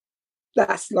like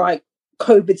that's like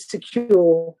COVID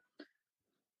secure,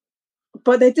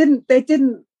 but they didn't.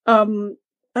 I don't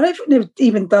think they've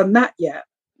even done that yet.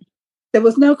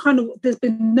 There's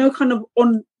been no kind of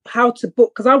on how to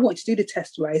book, because I wanted to do the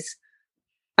test race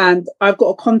and I've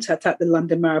got a contact at the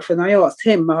London Marathon. I asked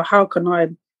him, how can I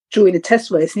join the test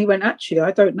race? And he went, actually,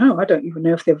 I don't know. I don't even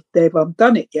know if they've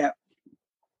done it yet.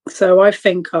 So I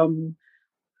think,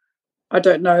 I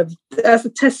don't know. As the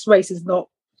test race has not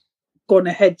gone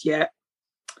ahead yet,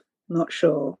 I'm not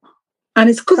sure. And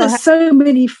it's because there's so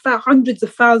many hundreds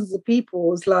of thousands of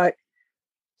people. It's like,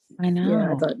 I know.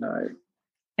 Yeah, I don't know.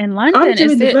 In London, I'm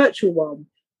doing the virtual one.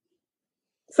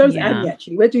 So is Annie,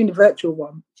 actually. We're doing the virtual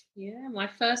one. Yeah, my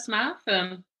first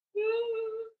marathon.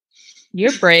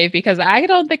 You're brave, because I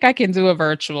don't think I can do a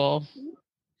virtual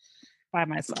by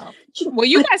myself. Well,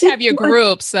 you guys have your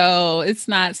group, so it's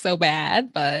not so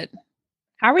bad, but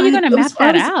how are you going to map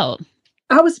that out?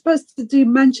 I was supposed to do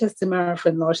Manchester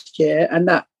Marathon last year, and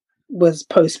that was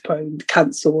postponed,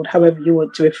 cancelled, however you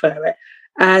want to refer it.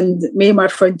 And me and my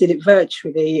friend did it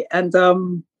virtually, and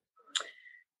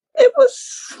it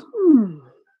was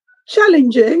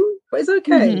challenging, but it's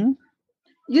okay.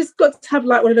 You just got to have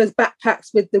like one of those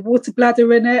backpacks with the water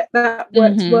bladder in it. That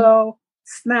works well.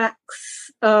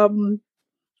 Snacks.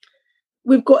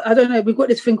 We've got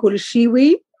this thing called a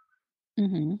shiwi.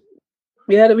 You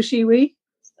heard of a shiwi?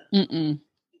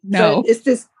 No.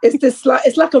 So it's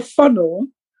like a funnel,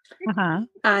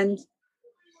 and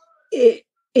it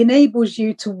enables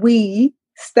you to wee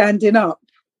standing up.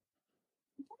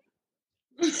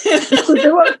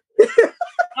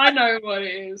 I know what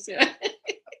it is. Yeah.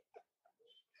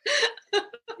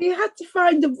 You had to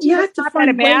find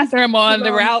a bathroom on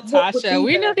the route, Tasha.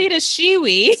 We don't need a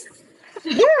shiwi.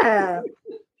 Yeah.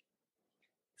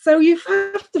 So you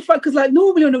have to find, because like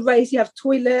normally on a race you have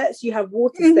toilets, you have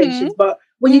water stations, but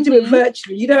when you do it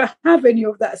virtually, you don't have any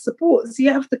of that support. So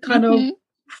you have to kind of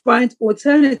find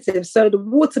alternatives. So the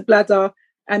water bladder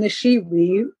and the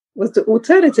shiwi was the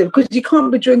alternative, because you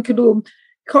can't be drinking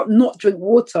can't not drink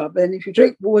water. But then if you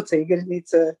drink water, you're going to need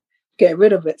to get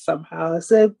rid of it somehow.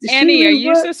 So Annie, are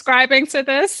you subscribing to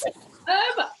this?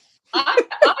 I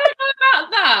don't know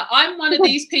about that. I'm one of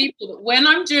these people that when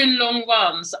I'm doing long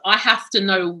runs, I have to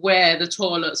know where the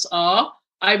toilets are.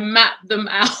 I map them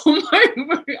out.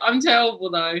 I'm terrible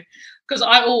though, because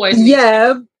I always need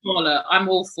to toilet. I'm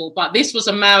awful. But this was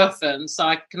a marathon, so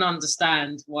I can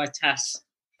understand why Tash.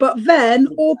 But then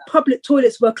all public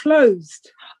toilets were closed.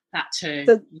 That too.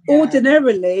 So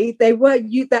ordinarily they weren't.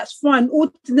 That's fine.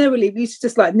 Ordinarily we used to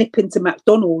just like nip into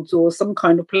McDonald's or some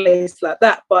kind of place like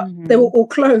that, but they were all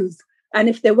closed. And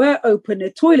if they were open, the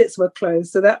toilets were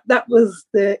closed. So that was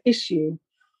the issue.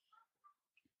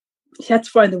 She had to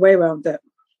find a way around it.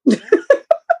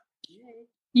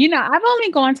 You know, I've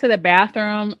only gone to the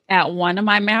bathroom at one of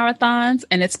my marathons,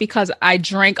 and it's because I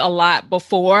drank a lot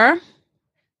before.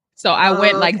 So I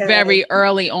went like very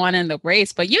early on in the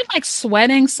race, but you're like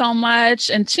sweating so much.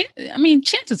 And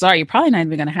chances are you're probably not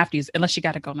even going to have to use, unless you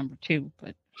got to go number 2.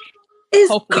 But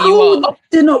it's cold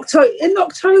in October. In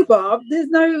October, there's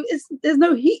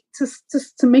no heat to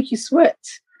make you sweat.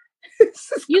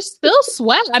 You still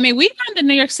sweat. I mean, we ran the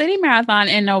New York City Marathon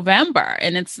in November,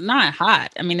 and it's not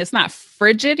hot. I mean, it's not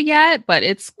frigid yet, but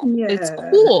it's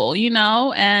cool, you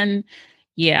know. And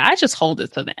yeah, I just hold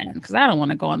it to the end because I don't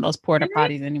want to go on those porta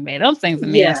potties anyway. Those things are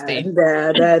nasty.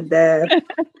 They're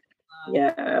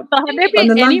yeah. So have there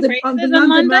been any races in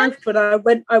London?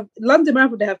 Marathon, London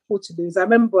Marathon, they have portaloos. I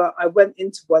remember I went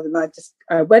into one and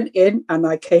I went in and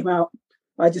I came out.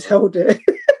 I just held it.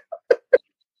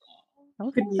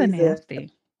 Those things are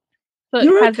nasty.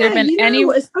 So has there been any?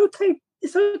 It's okay.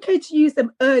 It's okay to use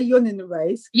them early on in the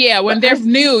race. Yeah, when they're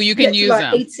new, you can use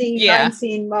them. 18,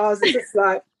 19 miles. It's just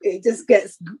like it just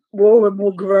gets more and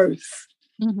more gross.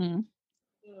 Mm-hmm.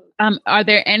 Have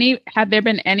there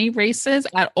been any races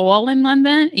at all in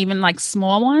London, even like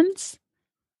small ones?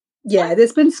 Yeah,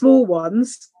 there's been small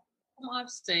ones. I've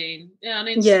seen.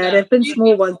 Yeah, there've been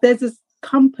small ones. There's this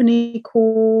company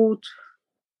called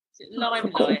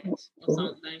Limelight or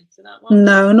something. So that one?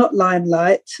 No, not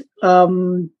Limelight.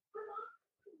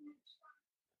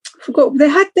 Forgot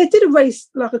they did a race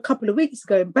like a couple of weeks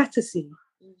ago in Battersea.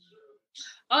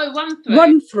 Oh,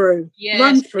 Run through.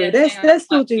 They're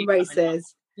still doing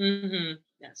races. Mm-hmm.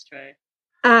 That's true.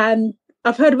 And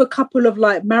I've heard of a couple of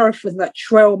like marathons, like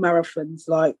trail marathons,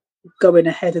 like going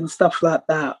ahead and stuff like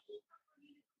that,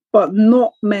 but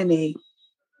not many.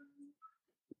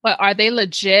 But are they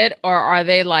legit, or are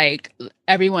they like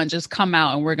everyone just come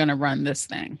out and we're going to run this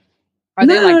thing? Are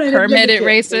they like permitted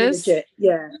races? They're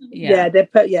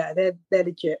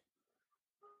legit.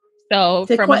 So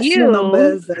they're from quite you, small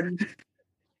numbers and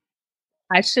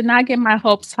I should not get my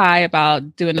hopes high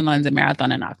about doing the London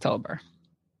Marathon in October.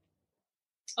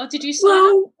 Oh, did you sign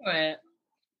up for it?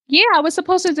 Yeah, I was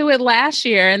supposed to do it last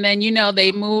year, and then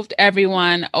they moved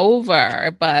everyone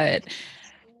over. But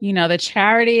the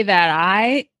charity that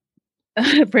I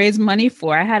raise money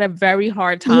for, I had a very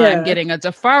hard time getting a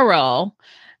deferral.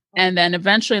 And then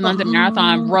eventually London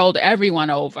Marathon rolled everyone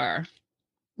over.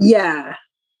 Yeah.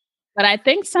 But I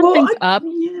think something's up.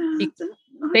 Yeah,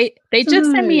 they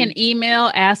just sent me an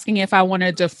email asking if I want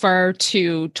to defer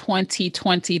to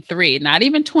 2023, not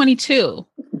even 22.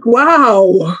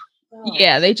 Wow.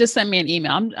 Yeah, they just sent me an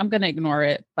email. I'm going to ignore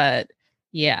it. But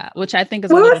yeah, which I think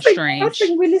is a little strange. I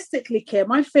think realistically,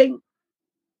 Kim,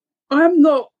 I'm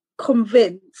not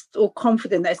convinced or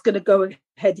confident that it's going to go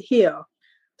ahead here.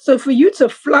 So for you to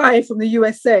fly from the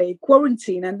USA,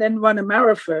 quarantine, and then run a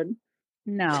marathon.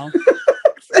 No.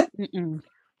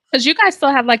 Because you guys still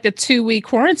have like the 2-week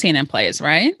quarantine in place,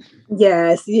 right?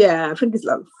 Yes. Yeah. I think it's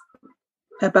like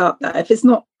about that. If it's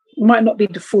not, it might not be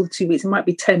the full 2 weeks. It might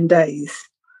be 10 days.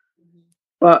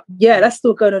 But yeah, that's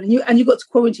still going on. And you got to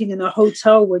quarantine in a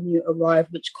hotel when you arrive,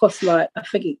 which costs I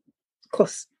think it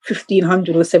costs £1,500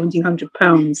 or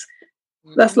 £1,700.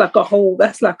 That's like a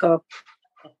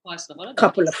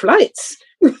couple of flights.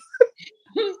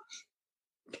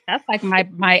 That's like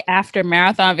my after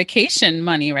marathon vacation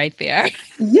money right there.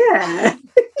 Yeah.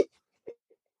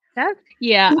 I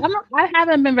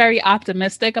haven't been very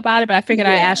optimistic about it, but I figured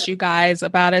I'd ask you guys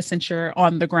about it since you're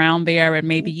on the ground there and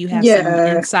maybe you have some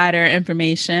insider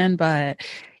information. But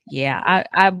yeah,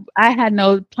 I had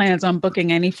no plans on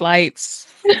booking any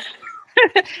flights.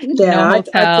 No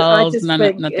hotels,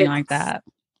 nothing like that.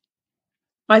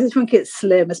 I just think it's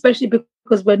slim, especially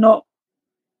because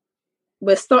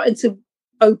we're starting to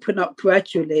open up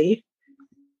gradually,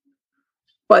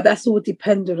 but that's all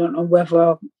dependent on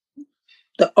whether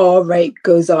the R rate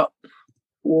goes up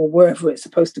or wherever it's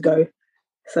supposed to go.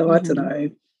 So I don't know.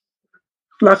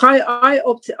 Like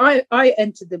I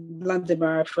entered the London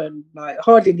Marathon, like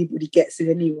hardly anybody gets it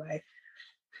anyway.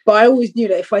 But I always knew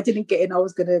that if I didn't get in, I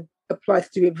was going to apply to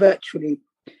do it virtually.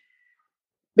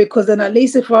 Because then at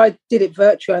least if I did it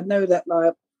virtually, I know that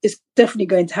like it's definitely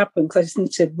going to happen because I just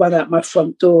need to run out my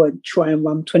front door and try and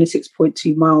run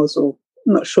 26.2 miles, or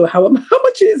I'm not sure how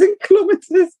much it is in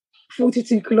kilometers.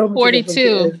 42 kilometers.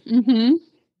 42. Mm-hmm.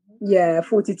 Yeah,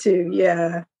 42.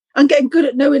 Yeah. I'm getting good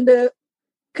at knowing the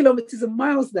kilometers and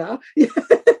miles now.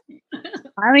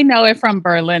 I only know it from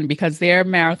Berlin because their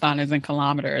marathon is in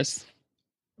kilometers.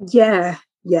 Yeah.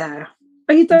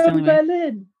 Are you done in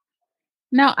Berlin?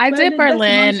 No, I did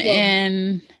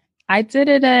Berlin I did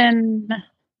it in,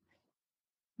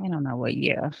 I don't know what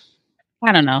year.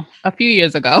 I don't know, a few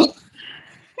years ago.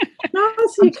 No,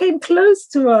 so you came close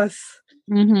to us.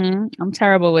 I'm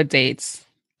terrible with dates.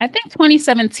 I think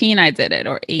 2017 I did it,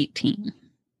 or 18.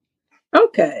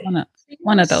 Okay.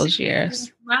 One of those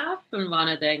years. Marathon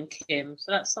runner then, Kim.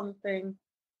 So that's something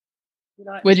you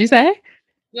like. What'd you say?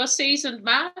 You're a seasoned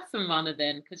marathon runner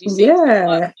then, because you see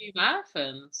quite a few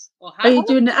marathons. Are you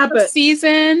doing the Abbott?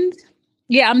 Seasoned?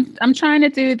 Yeah, I'm trying to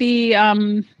do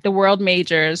the world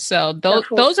majors. So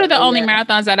those are the only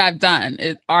marathons that I've done.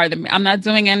 I'm not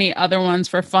doing any other ones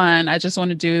for fun. I just want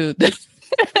to do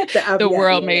the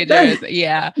world majors.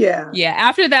 Yeah.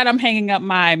 After that, I'm hanging up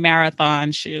my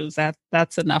marathon shoes.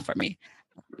 That's enough for me.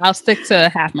 I'll stick to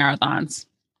half marathons.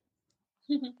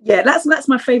 Yeah, that's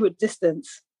my favorite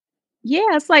distance. Yeah,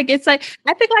 it's like I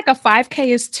think like a 5K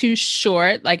is too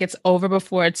short. Like it's over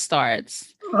before it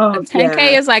starts. A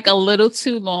 10K is like a little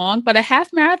too long, but a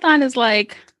half marathon is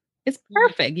like, it's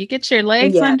perfect. You get your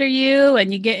legs under you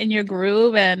and you get in your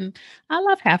groove. And I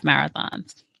love half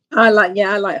marathons. I like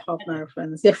half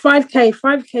marathons. Yeah,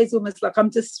 5K is almost like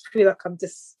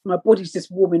my body's just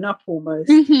warming up almost.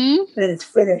 And then it's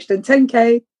finished. And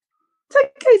 10K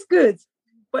is good,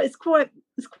 but it's quite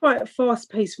a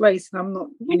fast-paced race, and I'm not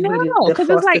really because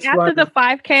it's like after the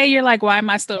 5K, you're like, why am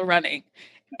I still running?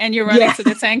 And you're running to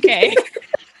the 10K.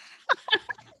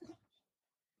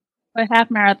 But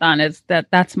half marathon is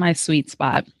that's my sweet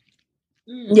spot.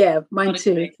 Yeah, mine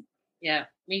too. Yeah,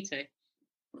 me too.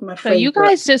 So you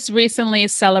guys just recently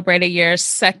celebrated your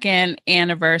 2nd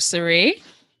anniversary.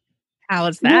 How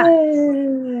was that?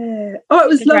 Yeah. Oh, it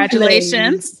was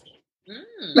Congratulations.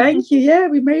 Lovely. Thank you. Yeah,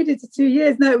 we made it to 2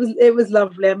 years. No, it was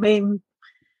lovely. I mean,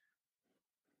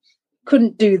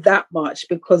 couldn't do that much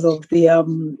because of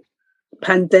the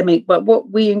pandemic, but what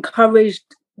we encouraged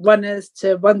runners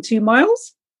to run 2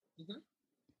 miles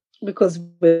because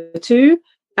we're 2,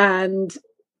 and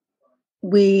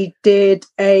we did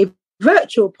a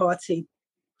virtual party,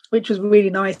 which was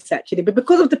really nice actually. But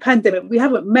because of the pandemic, we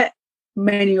haven't met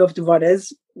many of the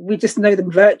runners. We just know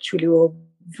them virtually or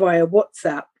via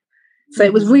WhatsApp. So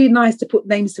it was really nice to put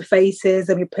names to faces,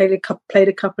 and we played a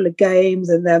couple of games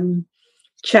and then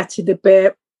chatted a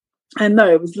bit. And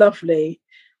no, it was lovely.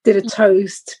 Did a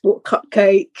toast, bought a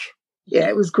cupcake. Yeah,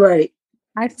 it was great.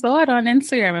 I saw it on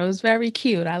Instagram. It was very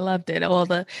cute. I loved it.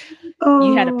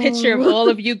 You had a picture of all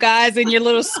of you guys in your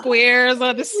little squares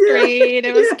on the screen.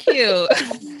 It was cute.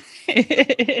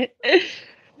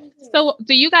 So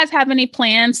do you guys have any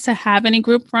plans to have any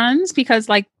group runs? Because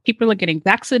like people are getting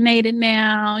vaccinated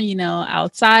now,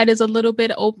 outside is a little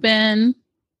bit open.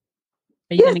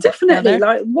 Yeah, definitely.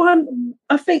 Like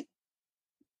I think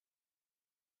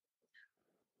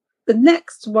the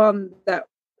next one that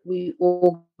we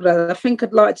organize, I think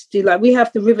I'd like to do, like we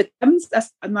have the River Thames,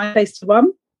 that's a nice place to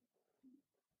run.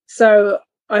 So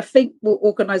I think we'll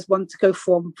organise one to go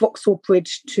from Vauxhall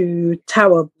Bridge to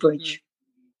Tower Bridge,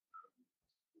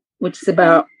 which is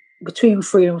about between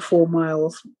 3 and 4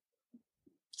 miles.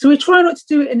 So we try not to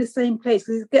do it in the same place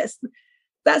because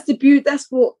that's the beauty, that's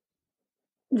what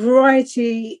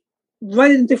variety,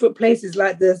 running in different places,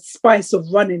 like the spice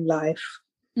of running life.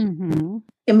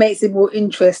 It makes it more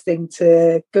interesting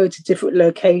to go to different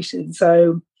locations.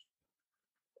 So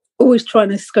always trying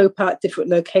to scope out different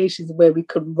locations where we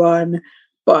can run,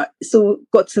 but it's all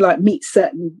got to like meet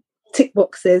certain tick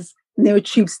boxes near a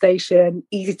tube station,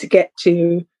 easy to get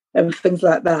to, and things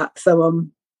like that. So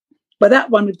but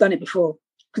that one we've done it before.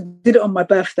 Did it on my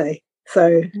birthday.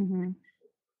 So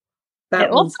it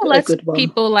also lets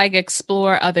people like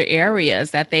explore other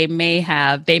areas that they may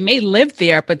live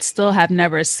there but still have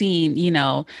never seen,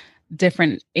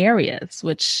 different areas,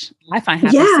 which I find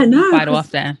happens to me quite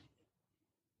often.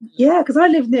 Yeah, because I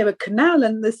live near a canal,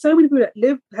 and there's so many people that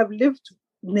have lived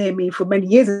near me for many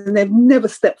years, and they've never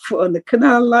stepped foot on the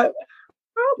canal. Like,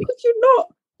 how could you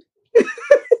not?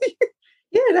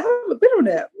 Yeah, they haven't been on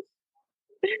it.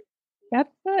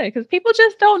 That's good, because people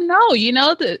just don't know, during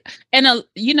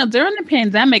the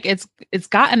pandemic, it's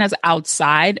gotten us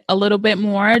outside a little bit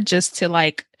more just to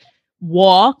like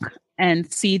walk and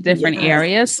see different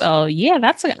areas. So yeah,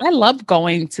 I love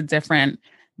going to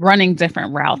running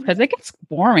different routes because it gets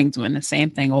boring doing the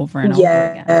same thing over and over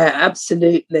again. Yeah,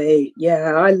 absolutely.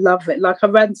 Yeah, I love it. Like we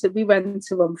went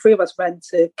to 3 of us ran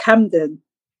to Camden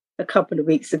a couple of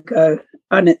weeks ago,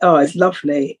 and it's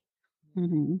lovely.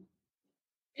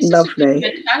 It's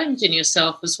lovely. Challenging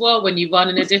yourself as well when you run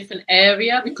in a different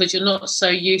area because you're not so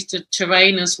used to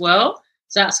terrain as well.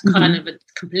 So that's kind of a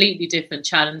completely different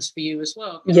challenge for you as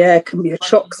well. Yeah, it can be a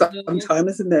shock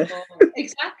sometimes, isn't it?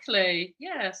 Exactly.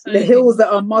 Yeah. So the hills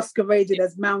that are masqueraded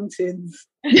as mountains.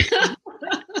 I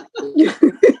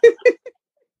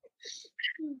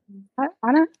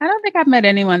don't think I've met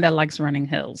anyone that likes running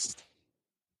hills.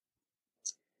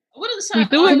 I wouldn't say.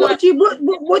 What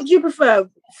do you prefer,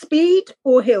 speed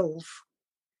or hills?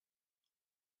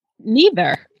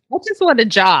 Neither. I just want to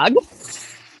jog.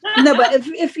 No, but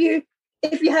if you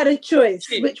had a choice,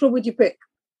 which one would you pick?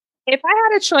 If I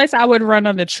had a choice, I would run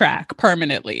on the track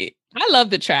permanently. I love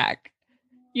the track.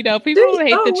 You know, people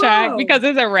hate the track because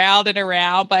it's around and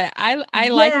around, but I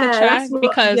like the track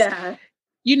because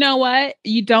you know what?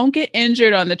 You don't get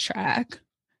injured on the track.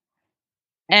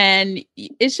 And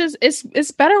it's just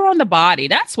it's better on the body.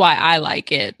 That's why I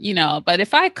like it, you know. But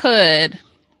if I could,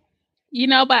 you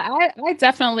know, but I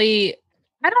definitely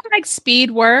I don't like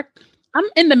speed work. I'm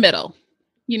in the middle,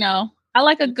 you know. I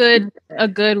like a good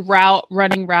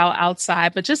running route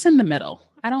outside, but just in the middle.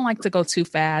 I don't like to go too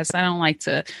fast. I don't like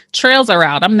to trails are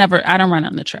out. I don't run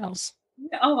on the trails.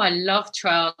 Oh, I love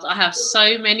trails. I have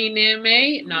so many near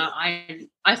me. No, I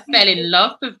fell in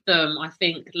love with them, I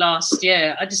think, last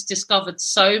year. I just discovered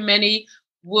so many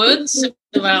woods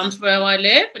around where I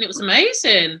live, and it was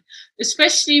amazing,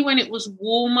 especially when it was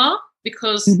warmer,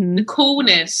 because the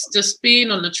coolness, just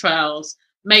being on the trails,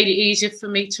 made it easier for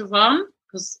me to run,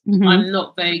 because I'm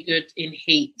not very good in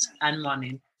heat and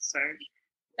running. So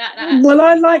well,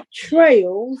 I like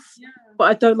trails,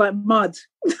 but I don't like mud.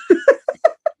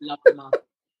 Love the mud.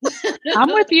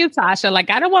 I'm with you, Tasha. Like,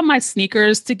 I don't want my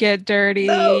sneakers to get dirty.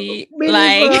 No, I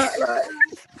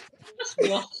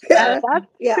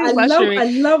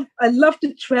love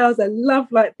the trails. I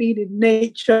love like being in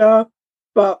nature,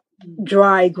 but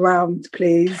dry ground,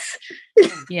 please.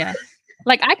 Yeah.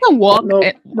 Like I can walk,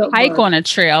 hike on a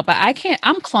trail, but I can't.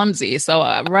 I'm clumsy, so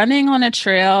running on a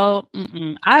trail,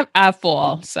 I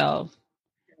fall. So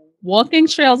walking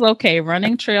trails, okay.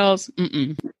 Running trails,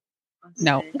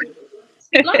 no.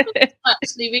 I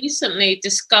actually recently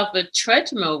discovered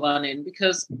treadmill running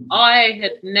because I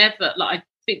had never I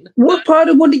think. What part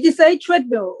of what did you say?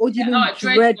 Treadmill, or do you mean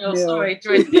treadmill? Sorry,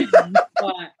 treadmill.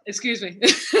 Right, excuse me.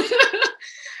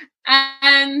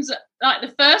 And like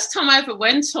the first time I ever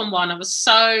went on one, I was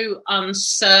so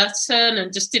uncertain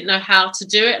and just didn't know how to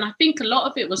do it. And I think a lot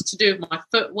of it was to do with my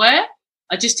footwear.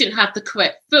 I just didn't have the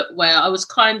correct footwear. I was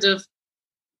kind of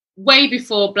way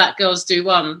before Black Girls Do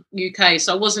Run UK,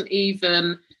 so I wasn't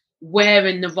even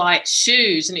wearing the right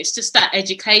shoes. And it's just that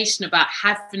education about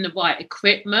having the right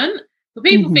equipment. But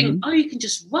people think, oh, you can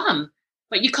just run,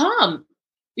 but you can't.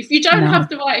 If you don't have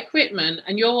the right equipment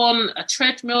and you're on a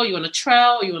treadmill, you're on a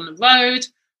trail, you're on the road, it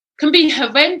can be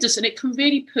horrendous, and it can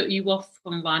really put you off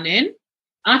from running.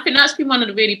 And I think that's been one of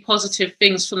the really positive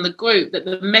things from the group, that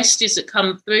the messages that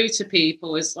come through to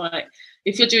people is like,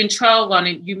 if you're doing trail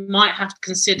running, you might have to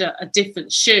consider a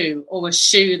different shoe, or a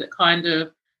shoe that kind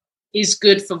of is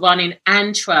good for running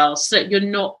and trail, so that you're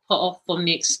not put off from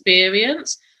the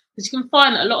experience. Because you can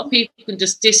find that a lot of people can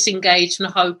just disengage from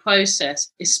the whole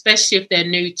process, especially if they're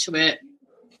new to it,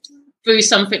 through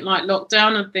something like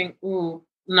lockdown, and think, oh,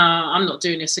 no, I'm not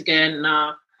doing this again.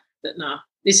 No,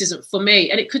 this isn't for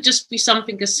me. And it could just be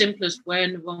something as simple as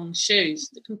wearing the wrong shoes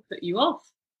that can put you off.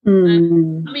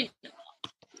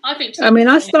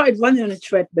 I started running on a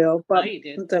treadmill, but I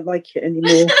don't like it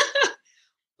anymore.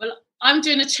 Well, I'm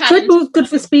doing a challenge. Treadmill's good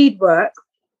for speed work.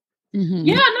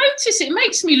 Yeah, I notice it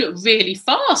makes me look really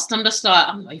fast. I'm just like,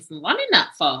 I'm not even running that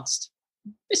fast.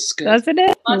 This is good. Doesn't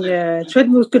it? Yeah,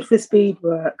 treadmill's good for speed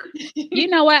work. You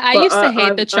know what? I used to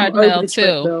hate the treadmill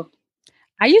too.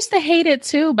 I used to hate it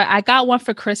too, but I got one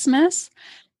for Christmas,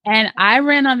 and I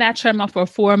ran on that treadmill for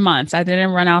 4 months. I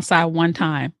didn't run outside one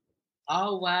time.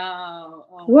 Oh, wow.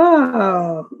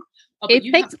 Wow. It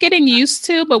takes getting used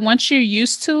to, but once you're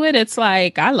used to it, it's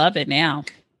like, I love it now.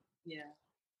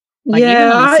 Like even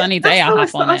on a sunny day, I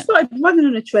hop on it. I started running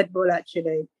on a treadmill,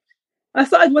 actually. I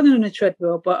started running on a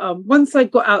treadmill, but once I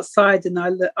got outside, and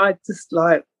I just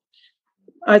like,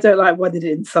 I don't like running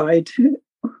inside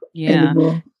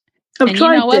anymore.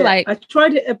 I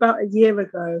tried it about a year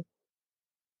ago.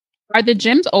 Are the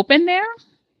gyms open there?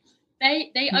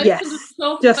 They open the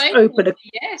 12th just of April. Open.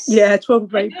 Yes. Yeah, 12th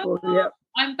of April. Yeah.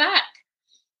 I'm back.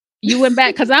 You went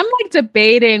back? Because I'm like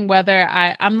debating whether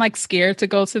I'm like scared to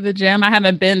go to the gym. I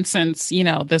haven't been since,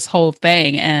 this whole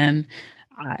thing. And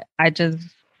I actually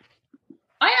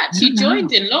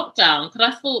joined in lockdown because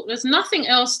I thought there's nothing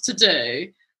else to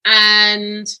do.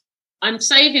 And I'm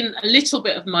saving a little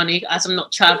bit of money as I'm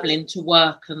not traveling to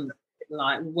work and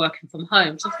like working from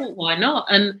home. So I thought, why not?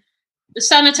 And The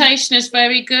sanitation is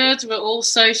very good. We're all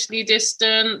socially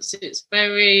distanced. It's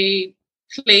very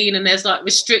clean, and there's like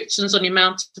restrictions on the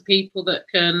amount of people that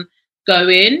can go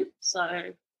in.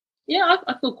 So, yeah,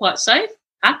 I feel quite safe,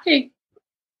 happy.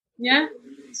 Yeah,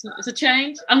 it's a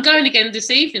change. I'm going again this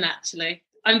evening, actually.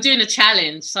 I'm doing a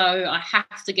challenge, so I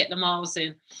have to get the miles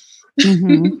in.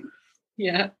 Mm-hmm.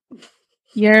 Yeah.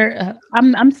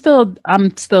 I'm still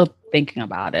thinking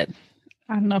about it.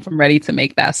 I don't know if I'm ready to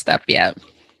make that step yet.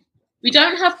 We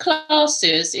don't have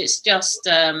classes. It's just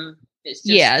just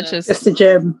the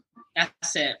gym.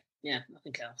 That's it. Yeah,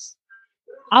 nothing else.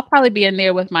 I'll probably be in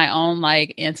there with my own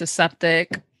like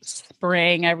antiseptic,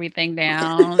 spraying everything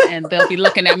down, and they'll be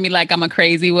looking at me like I'm a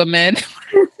crazy woman. That's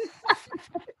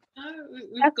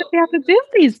what we have to do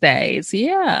these days.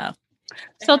 Yeah.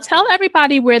 So tell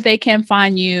everybody where they can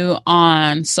find you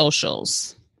on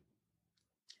socials.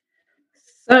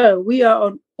 So we are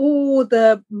on all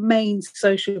the main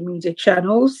social media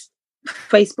channels,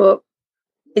 Facebook,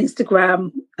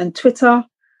 Instagram, and Twitter.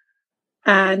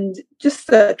 And just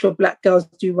search for Black Girls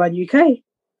Do Run UK.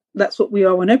 That's what we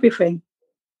are on everything.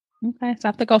 Okay, so I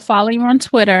have to go follow you on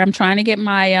Twitter. I'm trying to get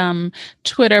my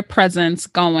Twitter presence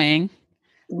going.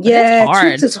 Yeah,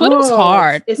 Twitter's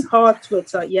hard. It's hard,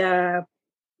 Twitter. Yeah,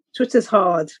 Twitter's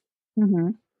hard.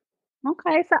 Mm-hmm.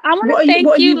 Okay, so I want to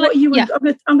thank you.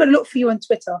 I'm going to look for you on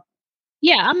Twitter.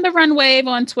 Yeah, I'm the Run Wave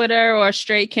on Twitter or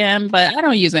Straight Kim, but I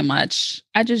don't use it much.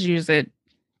 I just use it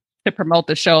to promote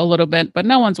the show a little bit, but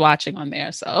no one's watching on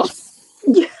there, so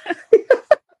no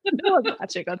one's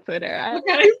watching on Twitter.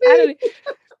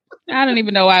 I don't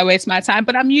even know why I waste my time,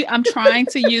 but I'm trying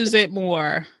to use it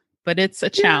more, but it's a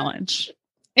challenge.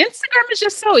 Instagram is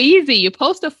just so easy. You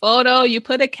post a photo, you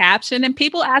put a caption, and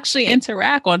people actually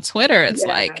interact. On Twitter, it's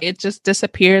like it just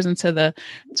disappears into the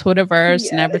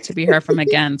Twitterverse, never to be heard from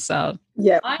again. So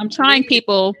I'm trying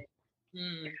people.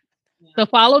 So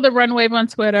follow the Run Wave on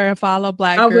Twitter and follow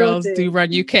Black Girls Do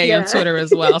Run UK on Twitter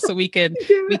as well, so we can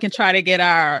try to get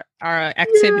our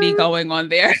activity going on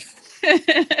there.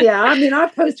 Yeah, I mean, I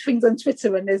post things on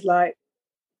Twitter and there's like,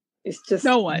 it's just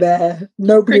no one there.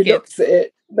 Nobody looks at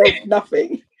it. There's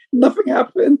nothing. Nothing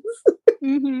happens.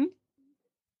 Mm-hmm.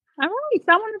 All right.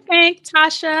 So I want to thank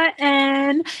Tasha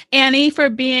and Annie for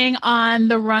being on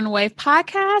the Run Wave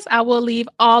podcast. I will leave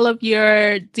all of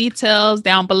your details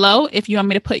down below. If you want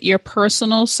me to put your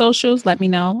personal socials, let me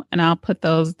know, and I'll put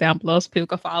those down below so people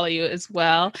can follow you as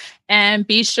well. And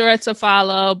be sure to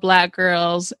follow Black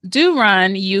Girls Do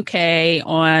Run UK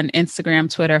on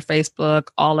Instagram, Twitter, Facebook,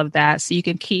 all of that, so you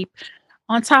can keep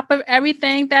on top of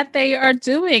everything that they are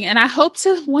doing. And I hope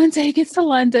to one day get to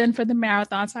London for the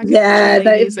marathon. So when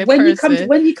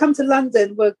you come to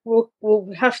London,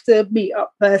 we'll have to meet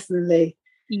up personally.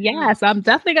 Yes, I'm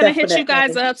definitely going to hit you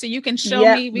guys up so you can show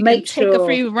me. We can take a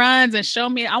few runs and show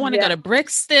me. I want to go to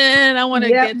Brixton. I want to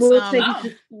get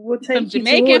some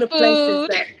Jamaican food.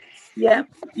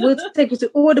 We'll take you to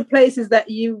all the places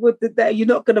that you're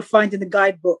not going to find in the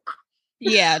guidebook.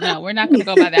 Yeah, no, we're not going to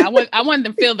go by that. I want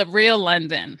to feel the real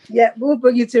London. Yeah, we'll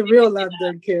bring you to real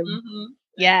London, Kim. Mm-hmm.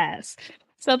 Yes.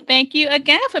 So thank you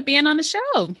again for being on the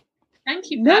show. Thank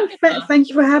you. Thank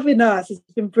you for having us. It's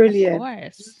been brilliant. Of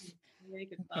course. Really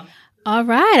good fun. All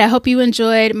right. I hope you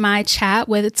enjoyed my chat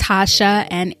with Tasha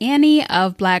and Annie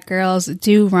of Black Girls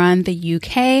Do Run the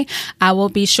UK. I will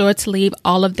be sure to leave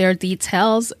all of their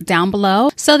details down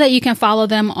below so that you can follow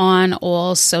them on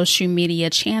all social media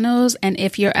channels. And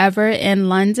if you're ever in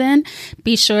London,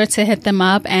 be sure to hit them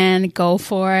up and go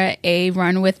for a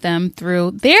run with them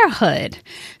through their hood.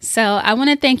 So I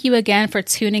want to thank you again for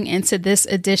tuning into this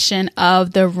edition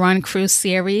of the Run Crew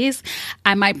series.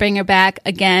 I might bring it back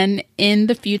again in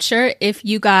the future if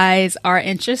you guys are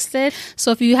interested.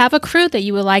 So if you have a crew that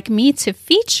you would like me to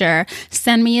feature,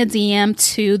 send me a DM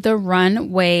to the Run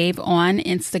Wave on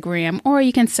Instagram, or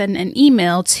you can send an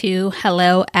email to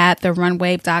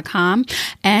hello@therunwave.com,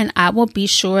 and I will be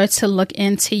sure to look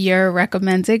into your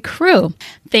recommended crew.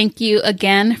 Thank you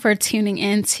again for tuning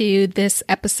into this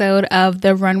episode of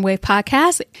the Run Wave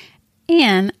podcast,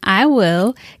 and I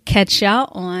will catch y'all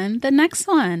on the next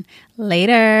one.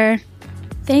 Later.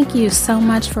 Thank you so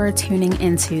much for tuning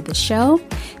into the show.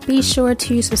 Be sure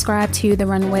to subscribe to The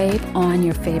Run Wave on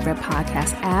your favorite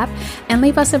podcast app and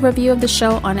leave us a review of the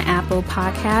show on Apple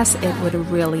Podcasts. It would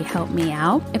really help me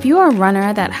out. If you are a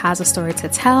runner that has a story to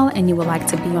tell and you would like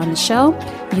to be on the show,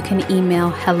 you can email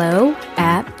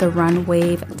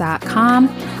hello@therunwave.com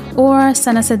or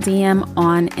send us a DM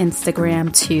on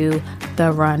Instagram to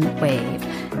The Run Wave.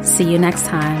 See you next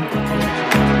time.